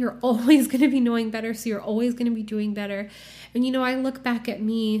growing, you're always going to be knowing better, so you're always going to be doing better. And I look back at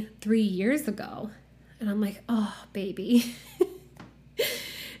me 3 years ago, and I'm like, oh, baby,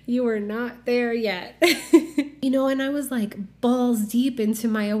 you are not there yet. And I was like balls deep into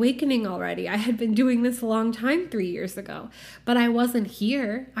my awakening already. I had been doing this a long time 3 years ago, but I wasn't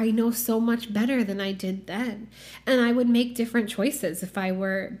here. I know so much better than I did then. And I would make different choices if I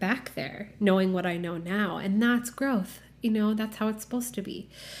were back there, knowing what I know now. And that's growth. That's how it's supposed to be.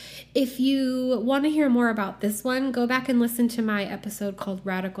 If you want to hear more about this one, go back and listen to my episode called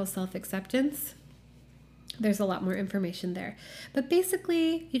Radical Self-Acceptance. There's a lot more information there. But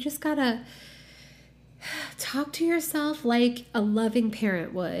basically, you just gotta talk to yourself like a loving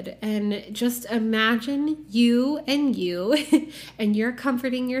parent would, and just imagine you and you're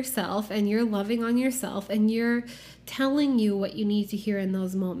comforting yourself, and you're loving on yourself, and you're telling you what you need to hear in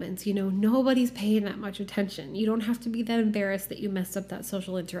those moments. Nobody's paying that much attention. You don't have to be that embarrassed that you messed up that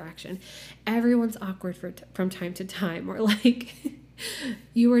social interaction. Everyone's awkward from time to time, or like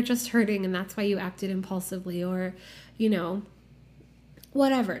you were just hurting and that's why you acted impulsively, or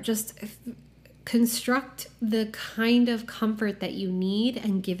whatever. Just construct the kind of comfort that you need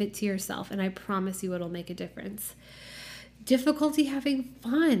and give it to yourself, and I promise you it'll make a difference. Difficulty having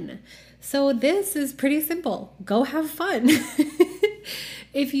fun. So this is pretty simple. Go have fun.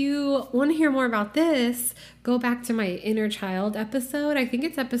 If you want to hear more about this, go back to my inner child episode. I think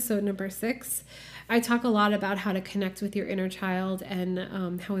it's episode number 6. I talk a lot about how to connect with your inner child,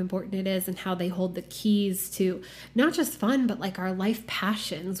 and how important it is, and how they hold the keys to not just fun, but like our life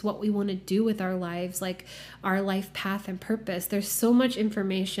passions, what we want to do with our lives, like our life path and purpose. There's so much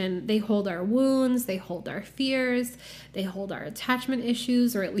information. They hold our wounds, they hold our fears, they hold our attachment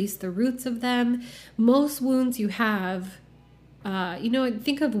issues, or at least the roots of them. Most wounds you have,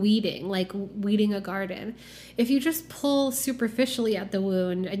 think of weeding, like weeding a garden. If you just pull superficially at the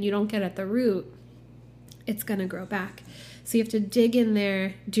wound and you don't get at the root, it's going to grow back. So you have to dig in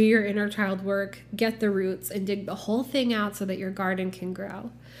there, do your inner child work, get the roots, and dig the whole thing out so that your garden can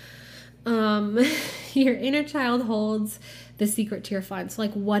grow. Your inner child holds the secret to your fun. So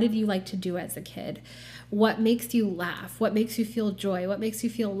like, what did you like to do as a kid? What makes you laugh? What makes you feel joy? What makes you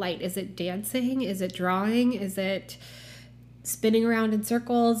feel light? Is it dancing? Is it drawing? Is it spinning around in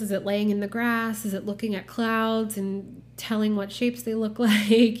circles? Is it laying in the grass? Is it looking at clouds and telling what shapes they look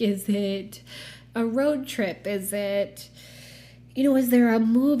like? Is it a road trip? Is it, is there a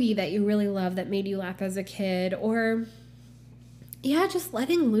movie that you really love that made you laugh as a kid? Or just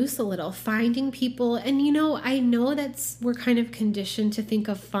letting loose a little, finding people. And I know we're kind of conditioned to think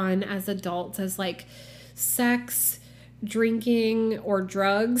of fun as adults as like sex, drinking, or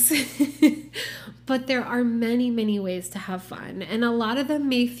drugs. But there are many, many ways to have fun. And a lot of them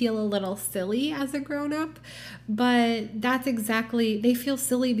may feel a little silly as a grown-up, but they feel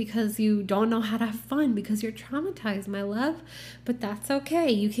silly because you don't know how to have fun, because you're traumatized, my love. But that's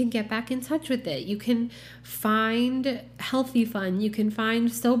okay. You can get back in touch with it. You can find healthy fun. You can find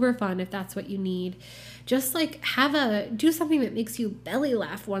sober fun if that's what you need. Just like do something that makes you belly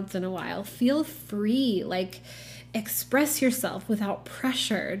laugh once in a while. Feel free. Like, express yourself without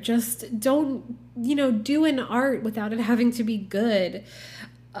pressure. Just don't, do an art without it having to be good.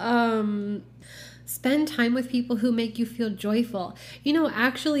 Spend time with people who make you feel joyful.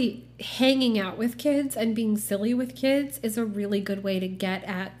 Actually hanging out with kids and being silly with kids is a really good way to get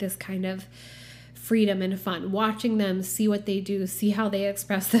at this kind of freedom and fun. Watching them, see what they do, see how they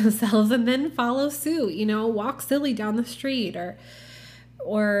express themselves, and then follow suit. Walk silly down the street,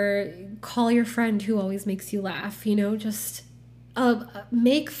 or call your friend who always makes you laugh. Just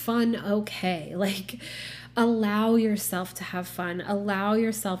make fun okay. Like, allow yourself to have fun. Allow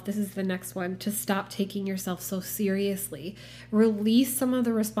yourself, this is the next one, to stop taking yourself so seriously. Release some of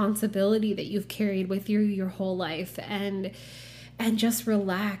the responsibility that you've carried with you your whole life, and just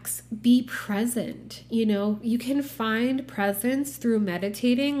relax. Be present. You can find presence through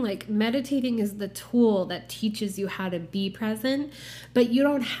meditating. Like, meditating is the tool that teaches you how to be present, but you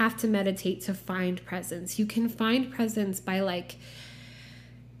don't have to meditate to find presence. You can find presence by, like,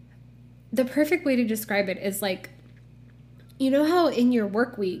 the perfect way to describe it is like, how in your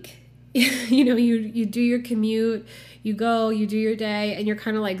work week, you do your commute, you go, you do your day, and you're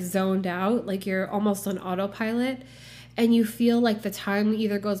kind of like zoned out, like you're almost on autopilot, and you feel like the time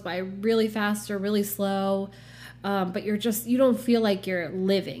either goes by really fast or really slow, but you don't feel like you're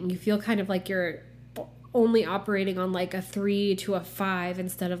living. You feel kind of like you're only operating on like a 3 to a 5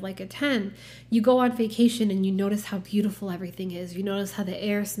 instead of like a 10. You go on vacation and you notice how beautiful everything is. You notice how the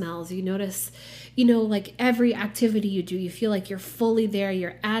air smells. You notice, like every activity you do, you feel like you're fully there.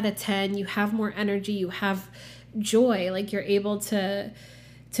 You're at a 10. You have more energy. You have joy. Like, you're able to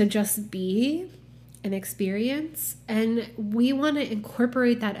just be an experience. And we want to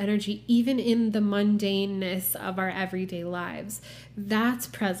incorporate that energy even in the mundaneness of our everyday lives. That's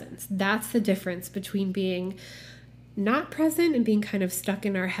presence. That's the difference between being not present and being kind of stuck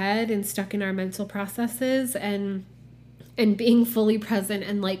in our head and stuck in our mental processes, and being fully present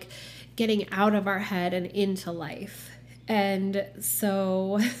and like getting out of our head and into life. And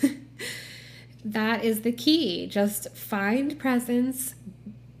so that is the key. Just find presence,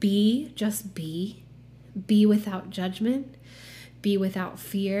 just be without judgment, be without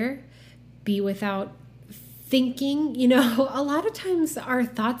fear, be without thinking. A lot of times our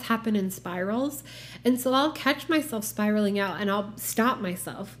thoughts happen in spirals. And so I'll catch myself spiraling out, and I'll stop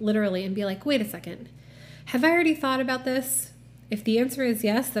myself literally and be like, wait a second, have I already thought about this? If the answer is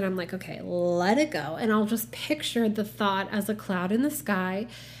yes, then I'm like, okay, let it go. And I'll just picture the thought as a cloud in the sky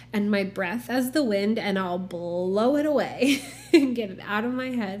and my breath as the wind, and I'll blow it away and get it out of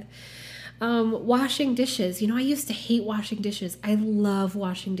my head. Washing dishes. I used to hate washing dishes. I love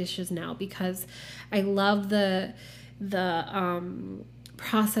washing dishes now because I love the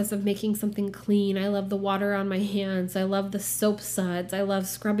process of making something clean. I love the water on my hands. I love the soap suds. I love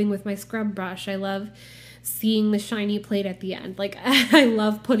scrubbing with my scrub brush. I love seeing the shiny plate at the end. Like, I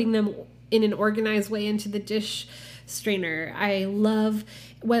love putting them in an organized way into the dish strainer. I love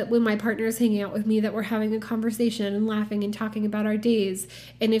when my partner is hanging out with me, that we're having a conversation and laughing and talking about our days.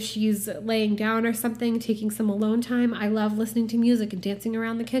 And if she's laying down or something, taking some alone time, I love listening to music and dancing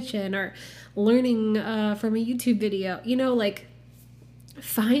around the kitchen or learning from a YouTube video. Like,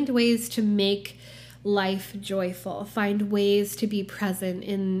 find ways to make life joyful. Find ways to be present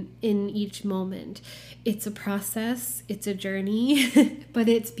in each moment. It's a process, it's a journey, but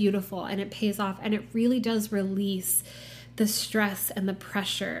it's beautiful and it pays off, and it really does release the stress and the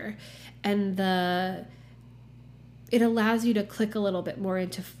pressure, and it allows you to click a little bit more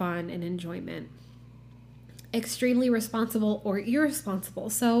into fun and enjoyment. Extremely responsible or irresponsible.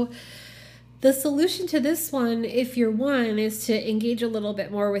 So the solution to this one, if you're one, is to engage a little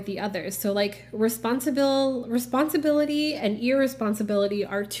bit more with the others. So like responsibility and irresponsibility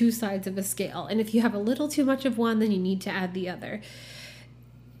are two sides of a scale. And if you have a little too much of one, then you need to add the other.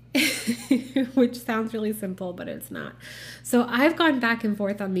 Which sounds really simple, but it's not. So I've gone back and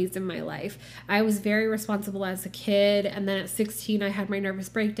forth on these in my life. I was very responsible as a kid, and then at 16 I had my nervous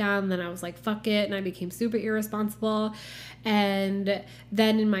breakdown, and then I was like, fuck it, and I became super irresponsible. And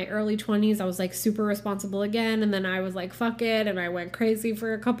then in my early 20s I was like super responsible again, and then I was like, fuck it, and I went crazy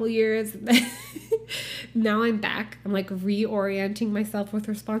for a couple years. Now I'm back. I'm like reorienting myself with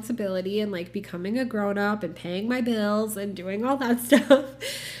responsibility and like becoming a grown-up and paying my bills and doing all that stuff.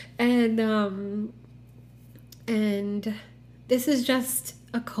 And this is just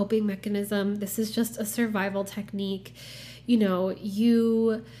a coping mechanism. This is just a survival technique.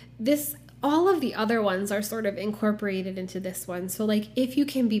 All of the other ones are sort of incorporated into this one. So like, if you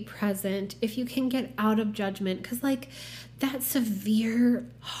can be present, if you can get out of judgment, because like that severe,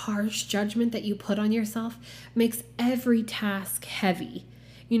 harsh judgment that you put on yourself makes every task heavy.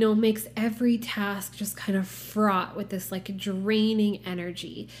 makes every task just kind of fraught with this like draining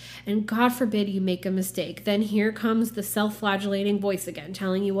energy. And God forbid you make a mistake. Then here comes the self-flagellating voice again,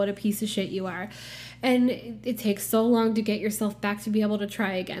 telling you what a piece of shit you are. And it takes so long to get yourself back to be able to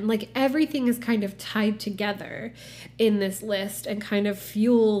try again. Like everything is kind of tied together in this list and kind of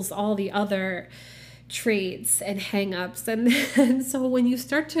fuels all the other traits and hang-ups. And so when you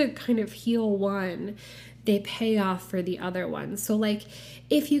start to kind of heal one, they pay off for the other one. So like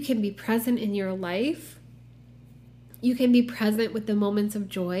if you can be present in your life, you can be present with the moments of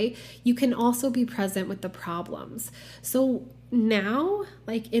joy. You can also be present with the problems. So now,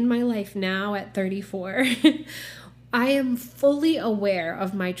 like in my life now at 34, I am fully aware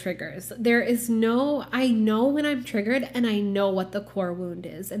of my triggers. I know when I'm triggered and I know what the core wound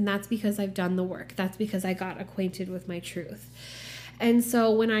is. And that's because I've done the work. That's because I got acquainted with my truth. And so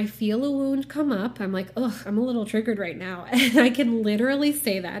when I feel a wound come up, I'm like, ugh, I'm a little triggered right now. And I can literally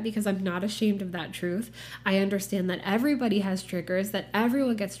say that because I'm not ashamed of that truth. I understand that everybody has triggers, that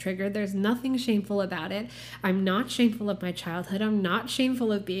everyone gets triggered. There's nothing shameful about it. I'm not shameful of my childhood. I'm not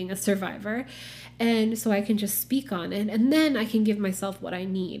shameful of being a survivor. And so I can just speak on it. And then I can give myself what I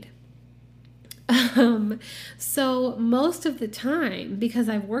need. So most of the time, because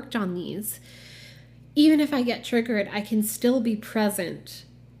I've worked on these, even if I get triggered, I can still be present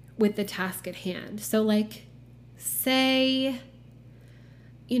with the task at hand. So like, say,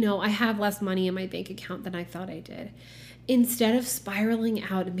 I have less money in my bank account than I thought I did. Instead of spiraling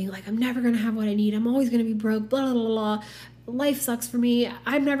out and being like, I'm never going to have what I need. I'm always going to be broke, blah, blah, blah, blah. Life sucks for me.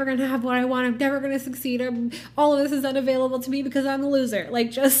 I'm never going to have what I want. I'm never going to succeed. All of this is unavailable to me because I'm a loser.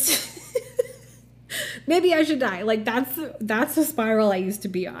 Like just... Maybe I should die. Like that's the spiral I used to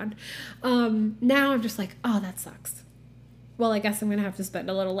be on. Now I'm just like, oh, that sucks. Well, I guess I'm going to have to spend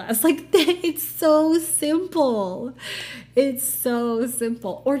a little less. Like it's so simple. It's so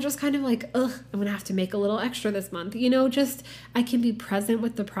simple. Or just kind of like, ugh, I'm going to have to make a little extra this month. Just I can be present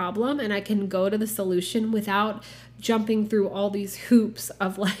with the problem and I can go to the solution without jumping through all these hoops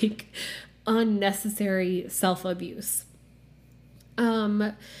of like unnecessary self-abuse.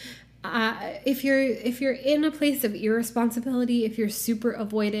 If you're in a place of irresponsibility, if you're super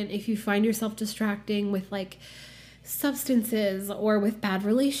avoidant, if you find yourself distracting with like substances or with bad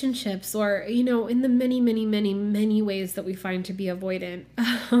relationships or, in the many, many, many, many ways that we find to be avoidant,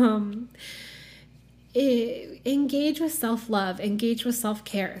 engage with self-love, engage with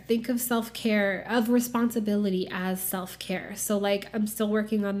self-care. Think of self-care, of responsibility as self-care. So like, I'm still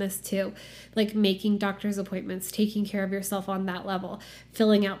working on this too, like making doctor's appointments, taking care of yourself on that level,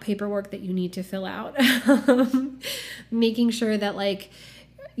 filling out paperwork that you need to fill out, making sure that like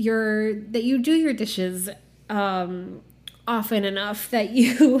that you do your dishes, often enough that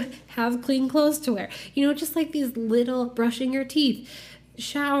you have clean clothes to wear, just like these little brushing your teeth,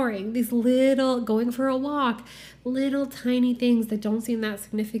 showering, these little, going for a walk, little tiny things that don't seem that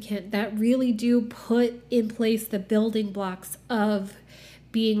significant that really do put in place the building blocks of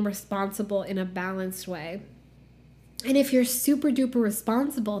being responsible in a balanced way. And if you're super duper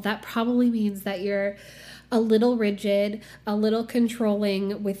responsible, that probably means that you're a little rigid, a little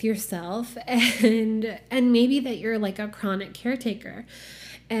controlling with yourself, and maybe that you're like a chronic caretaker.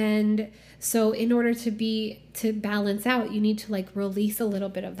 And so in order to balance out, you need to like release a little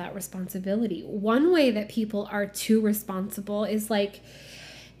bit of that responsibility. One way that people are too responsible is like,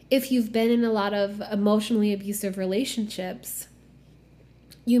 if you've been in a lot of emotionally abusive relationships,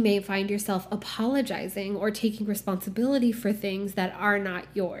 you may find yourself apologizing or taking responsibility for things that are not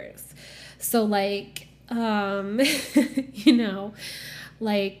yours. So like,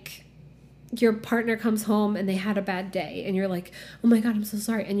 like your partner comes home and they had a bad day and you're like, oh my God, I'm so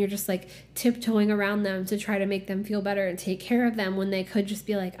sorry. And you're just like tiptoeing around them to try to make them feel better and take care of them when they could just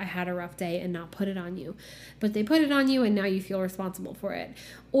be like, I had a rough day, and not put it on you. But they put it on you and now you feel responsible for it.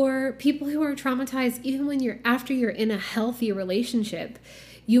 Or people who are traumatized, even after you're in a healthy relationship,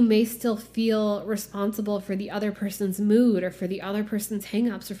 you may still feel responsible for the other person's mood or for the other person's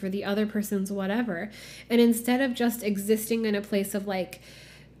hangups or for the other person's whatever. And instead of just existing in a place of like,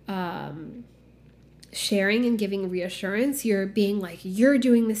 sharing and giving reassurance, you're being like, you're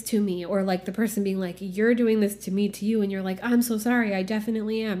doing this to me, or like the person being like, you're doing this to me, to you, and you're like, I'm so sorry, I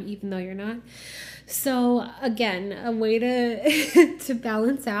definitely am, even though you're not. So again, a way to to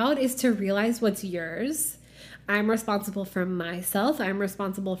balance out is to realize what's yours. I'm responsible for myself. I'm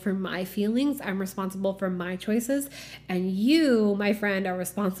responsible for my feelings. I'm responsible for my choices. And you, my friend, are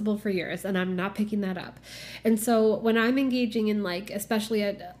responsible for yours. And I'm not picking that up. And so when I'm engaging in like, especially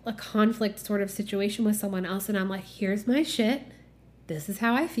a conflict sort of situation with someone else, and I'm like, here's my shit. This is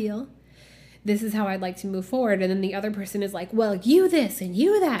how I feel. this is how I'd like to move forward. And then the other person is like, well, you this and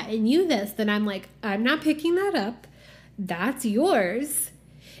you that and you this. Then I'm like, I'm not picking that up. That's yours.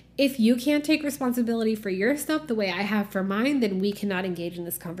 If you can't take responsibility for your stuff the way I have for mine, then we cannot engage in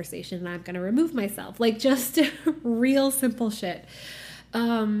this conversation and I'm going to remove myself. Like, just real simple shit.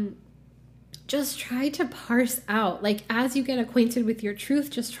 Just try to parse out, like, as you get acquainted with your truth,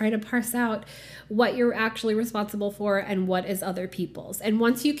 just try to parse out what you're actually responsible for and what is other people's. And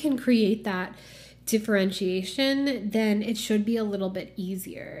once you can create that differentiation, then it should be a little bit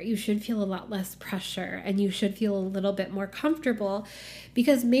easier. You should feel a lot less pressure and you should feel a little bit more comfortable,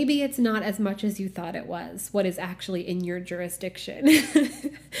 because maybe it's not as much as you thought it was, what is actually in your jurisdiction.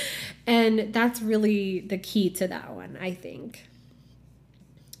 And that's really the key to that one, I think.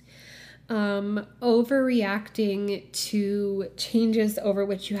 Overreacting to changes over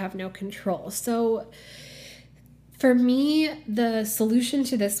which you have no control. So for me, the solution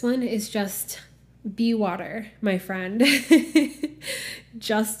to this one is just be water, my friend.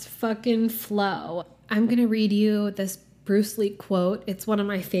 Just fucking flow. I'm going to read you this Bruce Lee quote. It's one of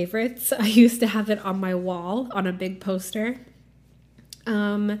my favorites. I used to have it on my wall on a big poster.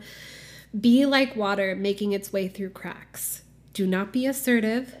 Be like water making its way through cracks. Do not be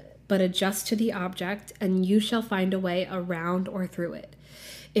assertive, but adjust to the object, and you shall find a way around or through it.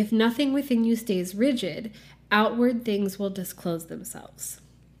 If nothing within you stays rigid, outward things will disclose themselves.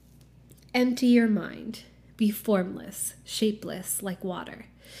 Empty your mind. Be formless, shapeless, like water.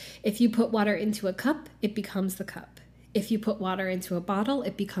 If you put water into a cup, it becomes the cup. If you put water into a bottle,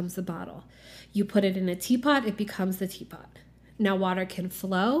 it becomes the bottle. You put it in a teapot, it becomes the teapot. Now water can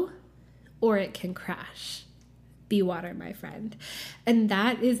flow or it can crash. Be water, my friend. And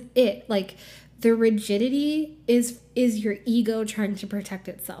that is it. Like, the rigidity is your ego trying to protect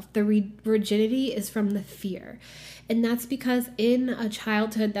itself. The rigidity is from the fear. And that's because in a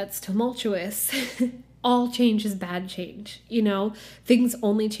childhood that's tumultuous, all change is bad change. You know, things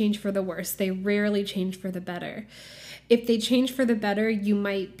only change for the worse. They rarely change for the better. If they change for the better, you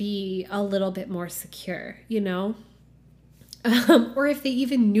might be a little bit more secure, you know? Or if they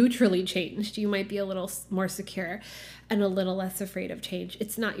even neutrally changed, you might be a little more secure and a little less afraid of change.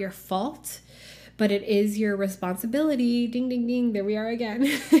 It's not your fault, but it is your responsibility, ding, ding, ding, there we are again,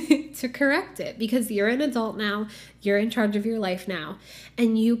 to correct it, because you're an adult now, you're in charge of your life now,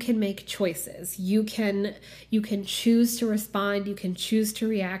 and you can make choices. You can choose to respond, you can choose to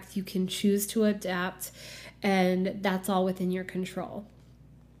react, you can choose to adapt, and that's all within your control.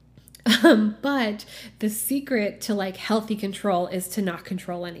 But the secret to like healthy control is to not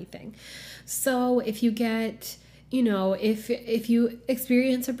control anything. So if you get, you know, if you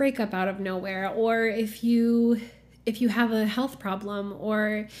experience a breakup out of nowhere, or if you have a health problem,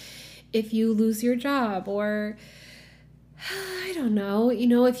 or if you lose your job, or I don't know, you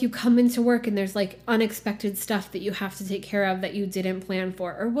know, if you come into work and there's like unexpected stuff that you have to take care of that you didn't plan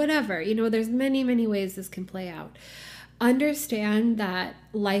for, or whatever, you know, there's many, many ways this can play out. Understand that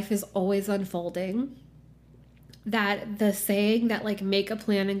life is always unfolding, that the saying that like make a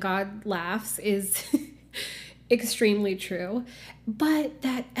plan and God laughs is extremely true, but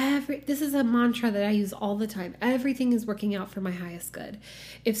that this is a mantra that I use all the time. Everything is working out for my highest good.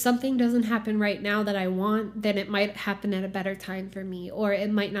 If something doesn't happen right now that I want, then it might happen at a better time for me, or it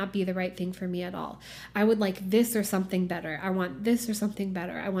might not be the right thing for me at all. I would like this or something better. I want this or something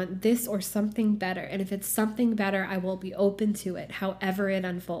better. I want this or something better. And if it's something better, I will be open to it, however it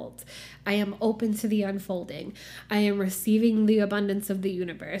unfolds. I am open to the unfolding. I am receiving the abundance of the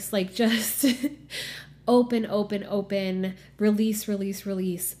universe. Like, just open, open, open, release, release,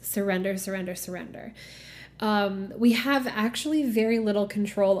 release, surrender, surrender, surrender. We have actually very little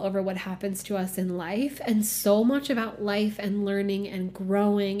control over what happens to us in life, and so much about life and learning and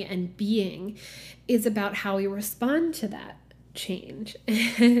growing and being is about how we respond to that change.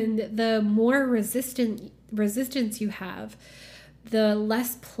 And the more resistance you have, the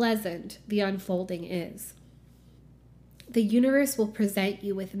less pleasant the unfolding is. The universe will present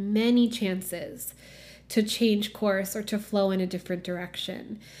you with many chances to change course or to flow in a different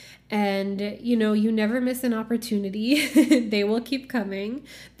direction. And, you know, you never miss an opportunity. They will keep coming.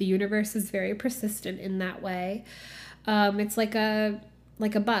 The universe is very persistent in that way. It's like a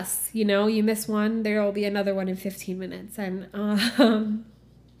bus, you know, you miss one, there will be another one in 15 minutes. And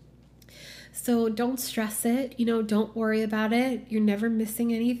so don't stress it, you know, don't worry about it. You're never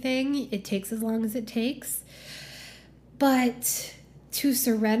missing anything. It takes as long as it takes. But to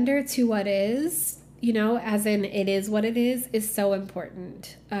surrender to what is, you know, as in it is what it is so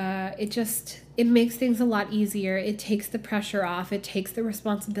important. It makes things a lot easier. It takes the pressure off. It takes the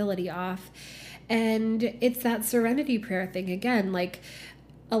responsibility off. And it's that serenity prayer thing again. Like,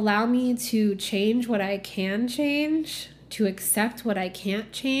 allow me to change what I can change, to accept what I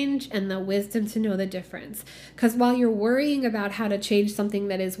can't change, and the wisdom to know the difference. Because while you're worrying about how to change something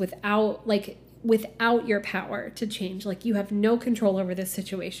that is without your power to change, like you have no control over this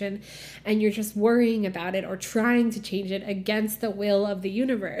situation and you're just worrying about it or trying to change it against the will of the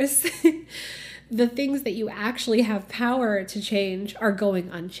universe, the things that you actually have power to change are going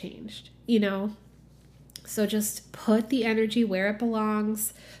unchanged, you know? So just put the energy where it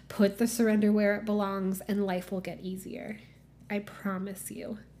belongs, put the surrender where it belongs, and life will get easier. I promise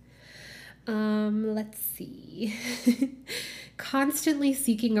you. Let's see. Constantly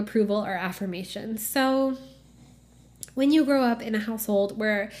seeking approval or affirmation. So when you grow up in a household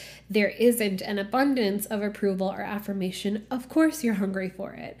where there isn't an abundance of approval or affirmation, of course you're hungry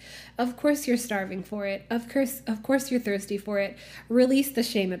for it. Of course you're starving for it. Of course you're thirsty for it. Release the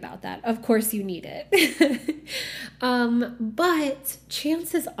shame about that. Of course you need it. But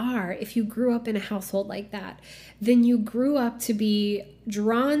chances are, if you grew up in a household like that, then you grew up to be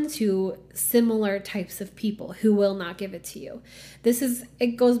drawn to similar types of people who will not give it to you.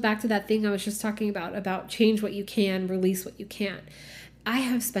 It goes back to that thing I was just talking about change what you can, release what you can't. I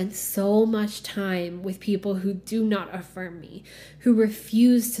have spent so much time with people who do not affirm me, who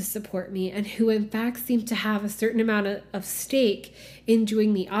refuse to support me, and who in fact seem to have a certain amount of stake in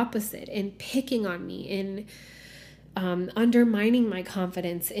doing the opposite, in picking on me, in undermining my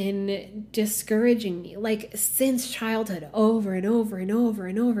confidence, in discouraging me, like since childhood, over and over and over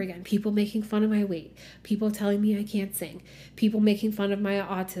and over again. People making fun of my weight, people telling me I can't sing, people making fun of my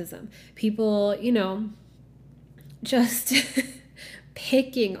autism, people, just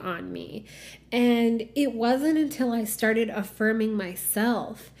picking on me. And it wasn't until I started affirming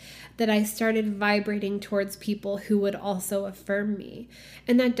myself that I started vibrating towards people who would also affirm me.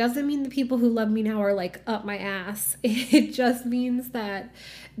 And that doesn't mean the people who love me now are like up my ass. It just means that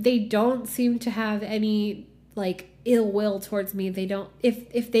they don't seem to have any like ill will towards me. They don't,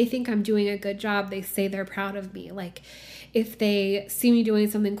 if they think I'm doing a good job, they say they're proud of me. Like if they see me doing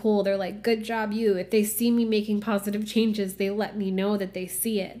something cool, they're like, good job, you. If they see me making positive changes, they let me know that they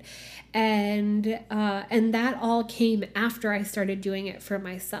see it. And that all came after I started doing it for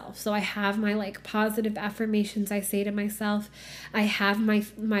myself. So I have my like positive affirmations I say to myself. I have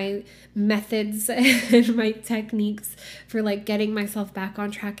my methods and my techniques for like getting myself back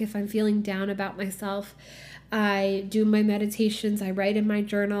on track if I'm feeling down about myself. I do my meditations. I write in my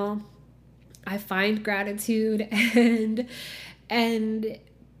journal. I find gratitude, and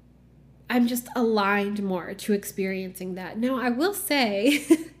I'm just aligned more to experiencing that. Now, I will say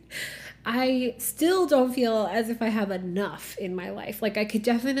I still don't feel as if I have enough in my life. Like I could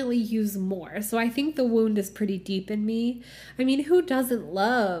definitely use more. So I think the wound is pretty deep in me. I mean, who doesn't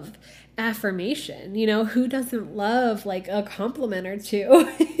love affirmation? Who doesn't love like a compliment or two?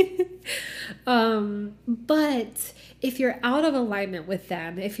 But if you're out of alignment with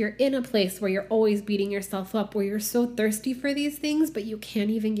them, if you're in a place where you're always beating yourself up, where you're so thirsty for these things, but you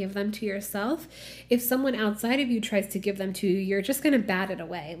can't even give them to yourself, if someone outside of you tries to give them to you, you're just going to bat it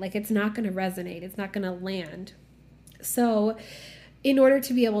away. Like it's not going to resonate. It's not going to land. So in order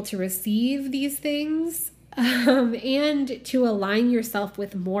to be able to receive these things, and to align yourself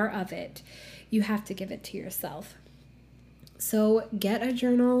with more of it, you have to give it to yourself. So get a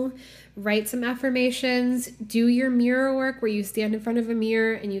journal, write some affirmations, do your mirror work where you stand in front of a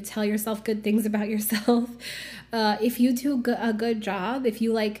mirror and you tell yourself good things about yourself. If you do a good job, if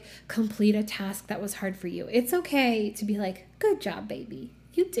you like complete a task that was hard for you, it's okay to be like, good job, baby.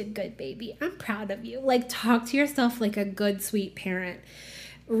 You did good, baby. I'm proud of you. Like talk to yourself like a good, sweet parent.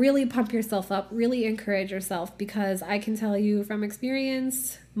 Really pump yourself up, really encourage yourself, because I can tell you from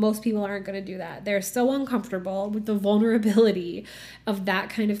experience, most people aren't going to do that. They're so uncomfortable with the vulnerability of that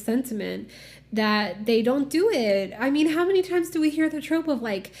kind of sentiment that they don't do it. I mean, how many times do we hear the trope of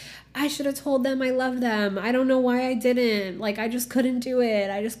like, I should have told them I love them. I don't know why I didn't. Like, I just couldn't do it.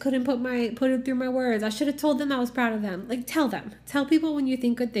 I just couldn't put it through my words. I should have told them I was proud of them. Like, tell them. Tell people when you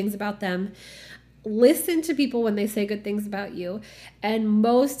think good things about them. Listen to people when they say good things about you. And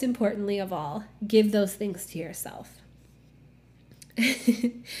most importantly of all, give those things to yourself.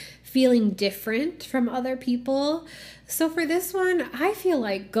 Feeling different from other people. So for this one, I feel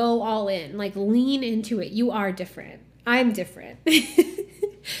like go all in, like lean into it. You are different. I'm different.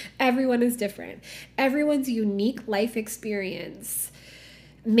 Everyone is different. Everyone's unique life experience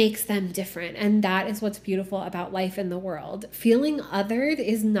makes them different. And that is what's beautiful about life in the world. Feeling othered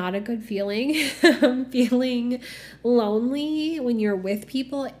is not a good feeling. Feeling lonely when you're with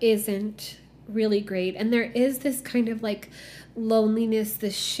people isn't really great. And there is this kind of like loneliness,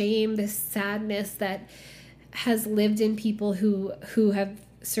 this shame, this sadness that has lived in people who have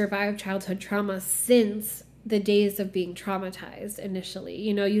survived childhood trauma since the days of being traumatized initially.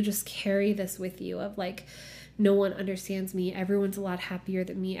 You know, you just carry this with you of like, no one understands me. Everyone's a lot happier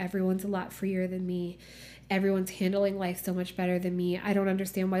than me. Everyone's a lot freer than me. Everyone's handling life so much better than me. I don't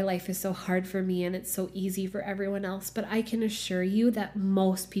understand why life is so hard for me and it's so easy for everyone else. But I can assure you that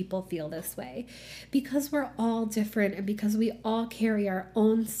most people feel this way because we're all different and because we all carry our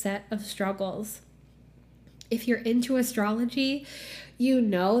own set of struggles. If you're into astrology, you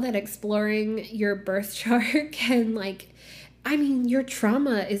know that exploring your birth chart can your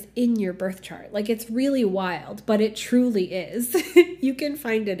trauma is in your birth chart. Like, it's really wild, but it truly is. You can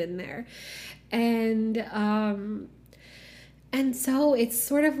find it in there. And so it's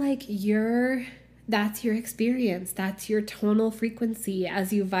sort of like that's your experience. That's your tonal frequency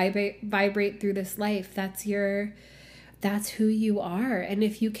as you vibrate through this life. That's who you are. And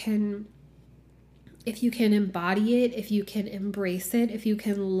if you can embody it, if you can embrace it, if you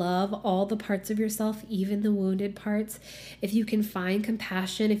can love all the parts of yourself, even the wounded parts, if you can find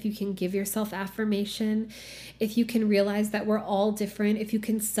compassion, if you can give yourself affirmation, if you can realize that we're all different, if you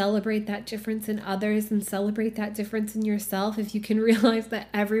can celebrate that difference in others and celebrate that difference in yourself, if you can realize that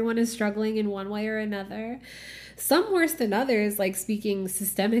everyone is struggling in one way or another, some worse than others, like speaking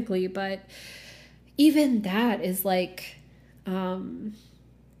systemically, but even that is like,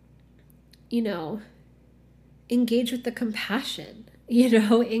 engage with the compassion,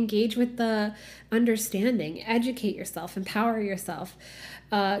 engage with the understanding, educate yourself, empower yourself,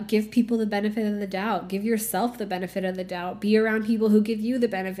 give people the benefit of the doubt, give yourself the benefit of the doubt, be around people who give you the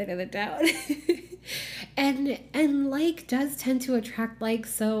benefit of the doubt. and like does tend to attract like,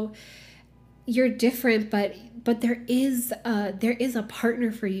 so you're different, but there is a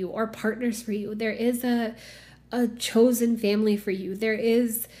partner for you or partners for you. There is a chosen family for you.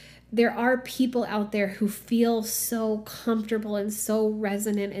 There are people out there who feel so comfortable and so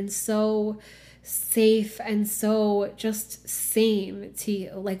resonant and so safe and so just same to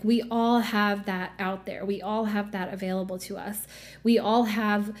you. Like, we all have that out there. We all have that available to us. We all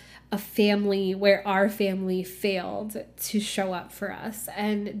have a family where our family failed to show up for us,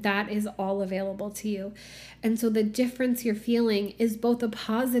 and that is all available to you. And so the difference you're feeling is both a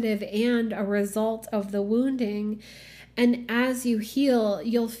positive and a result of the wounding. And as you heal,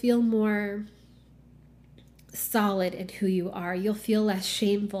 you'll feel more solid in who you are. You'll feel less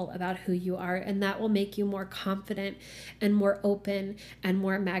shameful about who you are, and that will make you more confident and more open and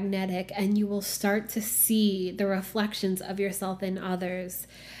more magnetic, and you will start to see the reflections of yourself in others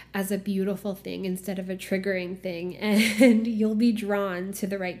as a beautiful thing instead of a triggering thing, and you'll be drawn to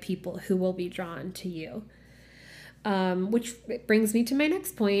the right people who will be drawn to you. Which brings me to my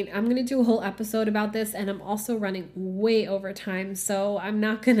next point. I'm going to do a whole episode about this, and I'm also running way over time, so I'm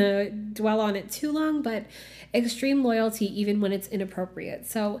not going to dwell on it too long, but extreme loyalty, even when it's inappropriate.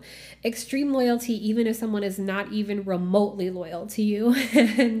 So extreme loyalty, even if someone is not even remotely loyal to you.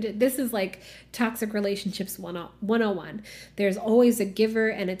 And this is like toxic relationships 101. There's always a giver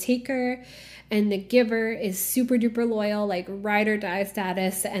and a taker. And the giver is super duper loyal, like ride or die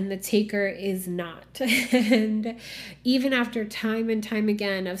status, and the taker is not. And even after time and time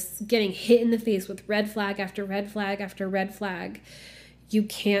again of getting hit in the face with red flag after red flag after red flag, you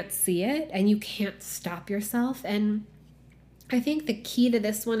can't see it and you can't stop yourself. And I think the key to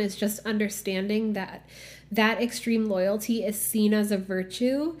this one is just understanding that extreme loyalty is seen as a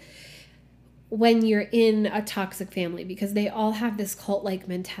virtue when you're in a toxic family, because they all have this cult-like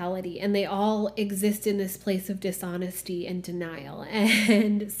mentality and they all exist in this place of dishonesty and denial.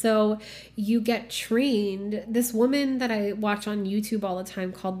 And so you get trained. This woman that I watch on YouTube all the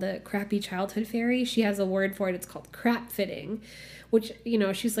time called the Crappy Childhood Fairy, she has a word for it. It's called crap fitting, which,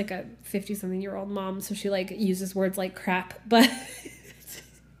 she's like a 50-something-year-old mom, so she like uses words like crap, but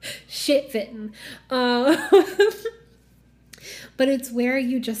shit fitting. But it's where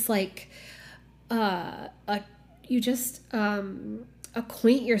you just like,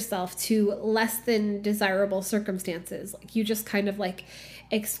 acquaint yourself to less than desirable circumstances. Like, you just kind of like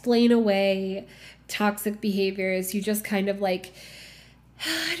explain away toxic behaviors. You just kind of like,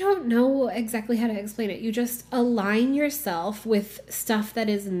 I don't know exactly how to explain it. You just align yourself with stuff that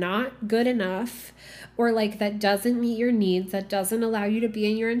is not good enough, or like that doesn't meet your needs, that doesn't allow you to be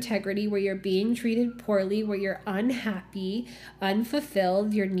in your integrity, where you're being treated poorly, where you're unhappy,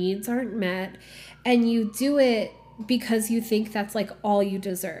 unfulfilled, your needs aren't met, and you do it because you think that's like all you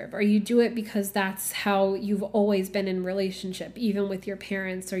deserve, or you do it because that's how you've always been in relationship, even with your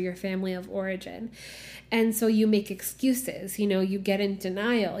parents or your family of origin. And so you make excuses, you get in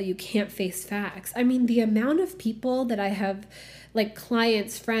denial, you can't face facts. I mean, the amount of people that I have like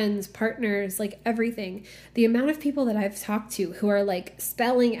clients, friends, partners, like everything. The amount of people that I've talked to who are like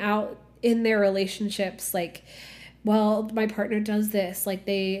spelling out in their relationships, like, well, my partner does this, like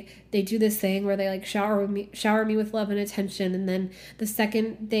they do this thing where they like shower me with love and attention, and then the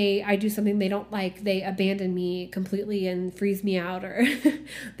second I do something they don't like, they abandon me completely and freeze me out, or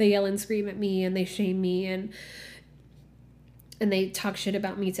they yell and scream at me and they shame me, and they talk shit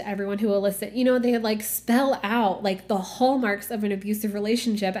about me to everyone who will listen. You know, they like spell out like the hallmarks of an abusive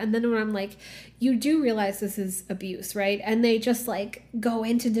relationship. And then when I'm like, you do realize this is abuse, right? And they just like go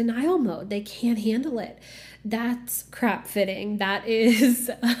into denial mode. They can't handle it. That's crap fitting. That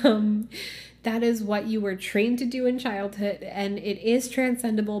is what you were trained to do in childhood, and it is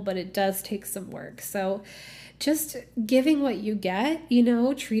transcendable, but it does take some work. So just giving what you get, you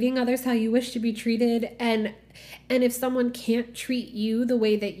know, treating others how you wish to be treated, and if someone can't treat you the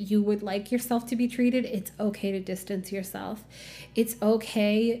way that you would like yourself to be treated, it's okay to distance yourself. It's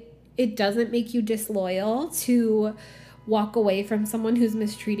okay. It doesn't make you disloyal to walk away from someone who's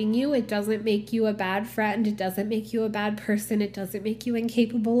mistreating you. It doesn't make you a bad friend. It doesn't make you a bad person. It doesn't make you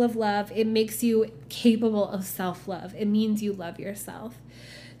incapable of love. It makes you capable of self-love. It means you love yourself.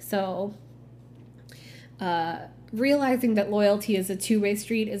 So, realizing that loyalty is a two-way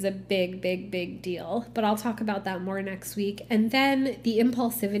street is a big, big, big deal. But I'll talk about that more next week. And then the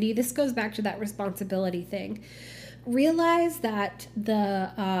impulsivity, this goes back to that responsibility thing. Realize that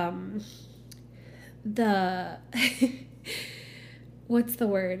the what's the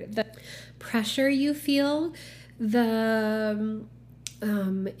word? The pressure you feel, the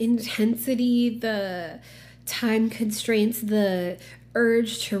intensity, the time constraints, the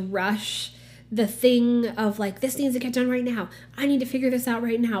urge to rush, the thing of like, this needs to get done right now. I need to figure this out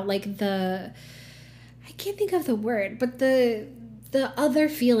right now. Like I can't think of the word, but the other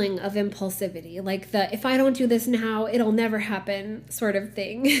feeling of impulsivity, like if I don't do this now, it'll never happen sort of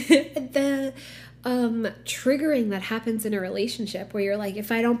thing. The triggering that happens in a relationship where you're like,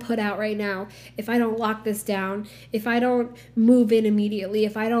 if I don't put out right now, if I don't lock this down, if I don't move in immediately,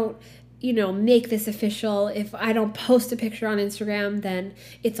 if I don't, you know, make this official, if I don't post a picture on Instagram, then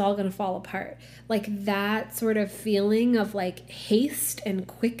it's all going to fall apart. Like that sort of feeling of like haste and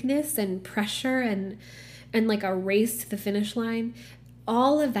quickness and pressure and like a race to the finish line.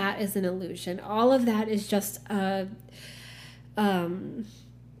 All of that is an illusion. All of that is just a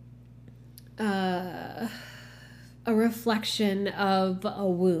reflection of a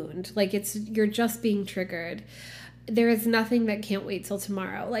wound. Like you're just being triggered. There is nothing that can't wait till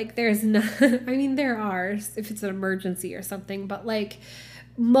tomorrow. Like there's not, I mean, there are if it's an emergency or something, but like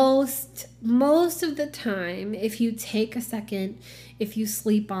most of the time, if you take a second, if you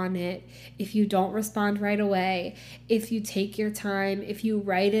sleep on it, if you don't respond right away, if you take your time, if you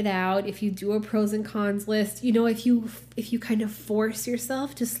write it out, if you do a pros and cons list, you know, if you kind of force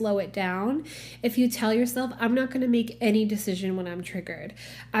yourself to slow it down, if you tell yourself, I'm not going to make any decision when I'm triggered.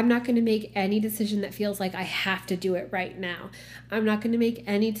 I'm not going to make any decision that feels like I have to do it right now. I'm not going to make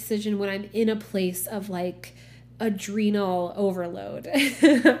any decision when I'm in a place of like adrenal overload.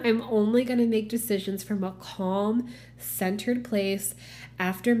 I'm only going to make decisions from a calm, centered place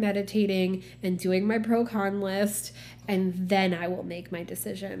after meditating and doing my pro-con list, and then I will make my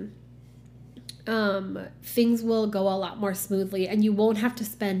decision. Things will go a lot more smoothly, and you won't have to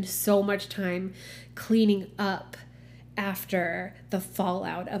spend so much time cleaning up after the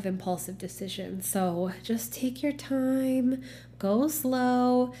fallout of impulsive decisions. So just take your time, go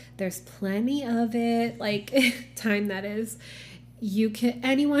slow. There's plenty of it, like time that is.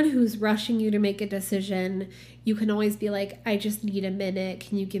 Anyone who's rushing you to make a decision, you can always be like, I just need a minute.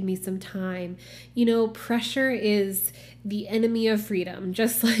 Can you give me some time? You know, pressure is the enemy of freedom.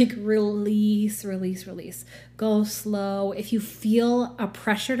 Just like release. Go slow. If you feel a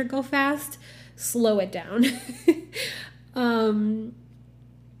pressure to go fast, slow it down. And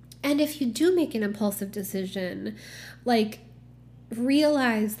if you do make an impulsive decision, like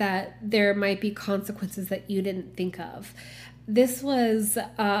realize that there might be consequences that you didn't think of. This was,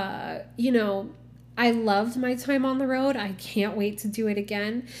 you know, I loved my time on the road. I can't wait to do it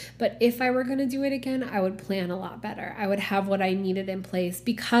again. But if I were going to do it again, I would plan a lot better. I would have what I needed in place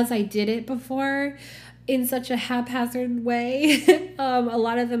because I did it before in such a haphazard way. A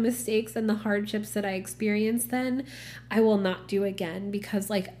lot of the mistakes and the hardships that I experienced then, I will not do again because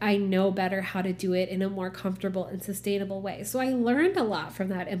like I know better how to do it in a more comfortable and sustainable way. So I learned a lot from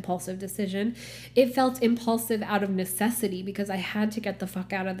that impulsive decision. It felt impulsive out of necessity because I had to get the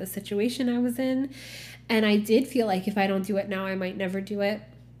fuck out of the situation I was in. And I did feel like if I don't do it now, I might never do it.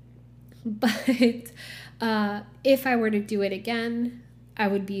 But if I were to do it again, I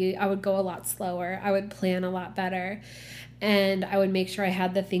would go a lot slower. I would plan a lot better. and I would make sure I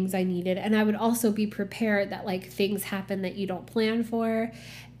had the things I needed. And I would also be prepared that like things happen that you don't plan for,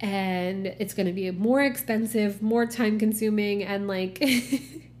 and it's going to be more expensive, more time consuming, and like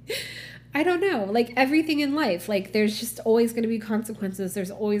I don't know, like everything in life, like there's just always going to be consequences.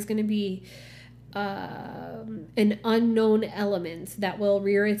 There's always going to be an unknown element that will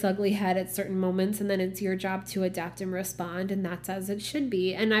rear its ugly head at certain moments, and then it's your job to adapt and respond, and that's as it should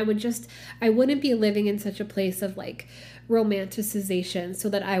be. And I wouldn't be living in such a place of like romanticization so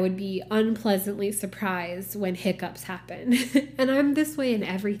that I would be unpleasantly surprised when hiccups happen. And I'm this way in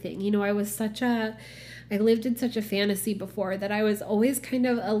everything. You know, I lived in such a fantasy before that I was always kind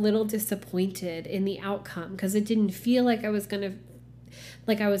of a little disappointed in the outcome because it didn't feel like I was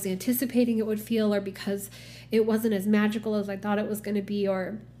anticipating it would feel, or because it wasn't as magical as I thought it was going to be,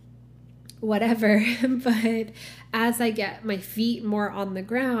 or whatever. But as I get my feet more on the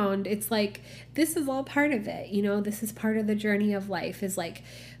ground, it's like, this is all part of it. You know, this is part of the journey of life, is like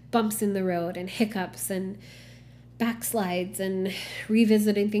bumps in the road and hiccups and backslides and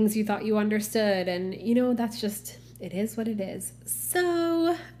revisiting things you thought you understood. And, you know, that's just, it is what it is.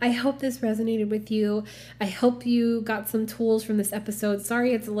 So I hope this resonated with you. I hope you got some tools from this episode.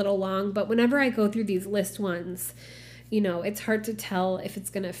 Sorry it's a little long, but whenever I go through these list ones, you know, it's hard to tell if it's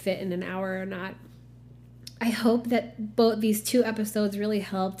going to fit in an hour or not. I hope that both these 2 episodes really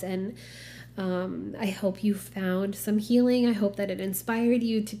helped, and I hope you found some healing. I hope that it inspired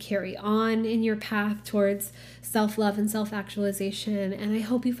you to carry on in your path towards self-love and self-actualization. And I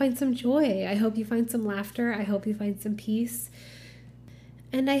hope you find some joy. I hope you find some laughter. I hope you find some peace.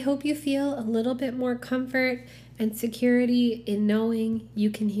 And I hope you feel a little bit more comfort and security in knowing you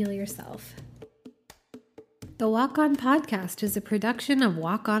can heal yourself. The Walk On Podcast is a production of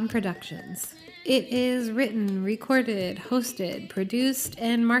Walk On Productions. It is written, recorded, hosted, produced,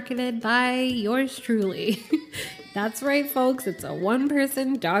 and marketed by yours truly. That's right, folks. It's a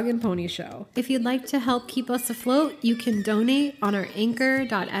one-person dog and pony show. If you'd like to help keep us afloat, you can donate on our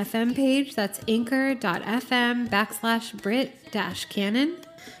anchor.fm page. That's anchor.fm/Brit-Cannon.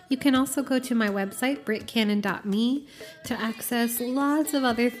 You can also go to my website, britcannon.me, to access lots of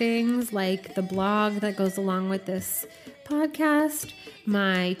other things like the blog that goes along with this podcast,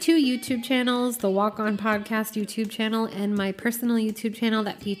 my 2 YouTube channels, the Walk On Podcast YouTube channel and my personal YouTube channel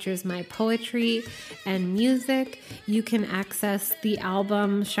that features my poetry and music. You can access the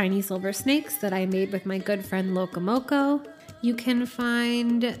album Shiny Silver Snakes that I made with my good friend Locomoco. You can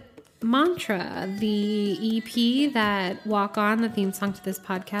find Mantra, the EP that Walk On, the theme song to this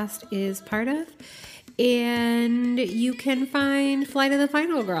podcast, is part of. And you can find Fly to the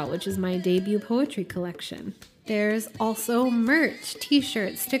Final Girl, which is my debut poetry collection. There's also merch,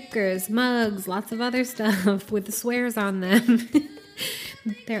 t-shirts, stickers, mugs, lots of other stuff with swears on them.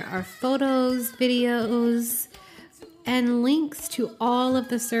 There are photos, videos, and links to all of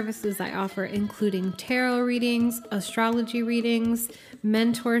the services I offer, including tarot readings, astrology readings,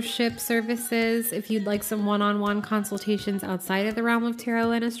 mentorship services, if you'd like some one-on-one consultations outside of the realm of tarot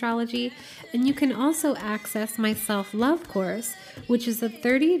and astrology. And you can also access my self-love course, which is a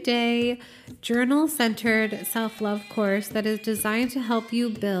 30-day journal-centered self-love course that is designed to help you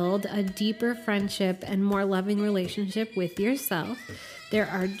build a deeper friendship and more loving relationship with yourself. There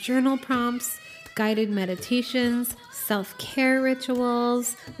are journal prompts, guided meditations, self-care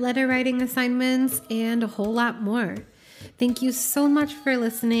rituals, letter writing assignments, and a whole lot more. Thank you so much for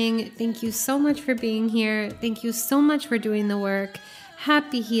listening. Thank you so much for being here. Thank you so much for doing the work.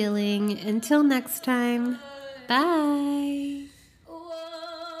 Happy healing. Until next time. Bye.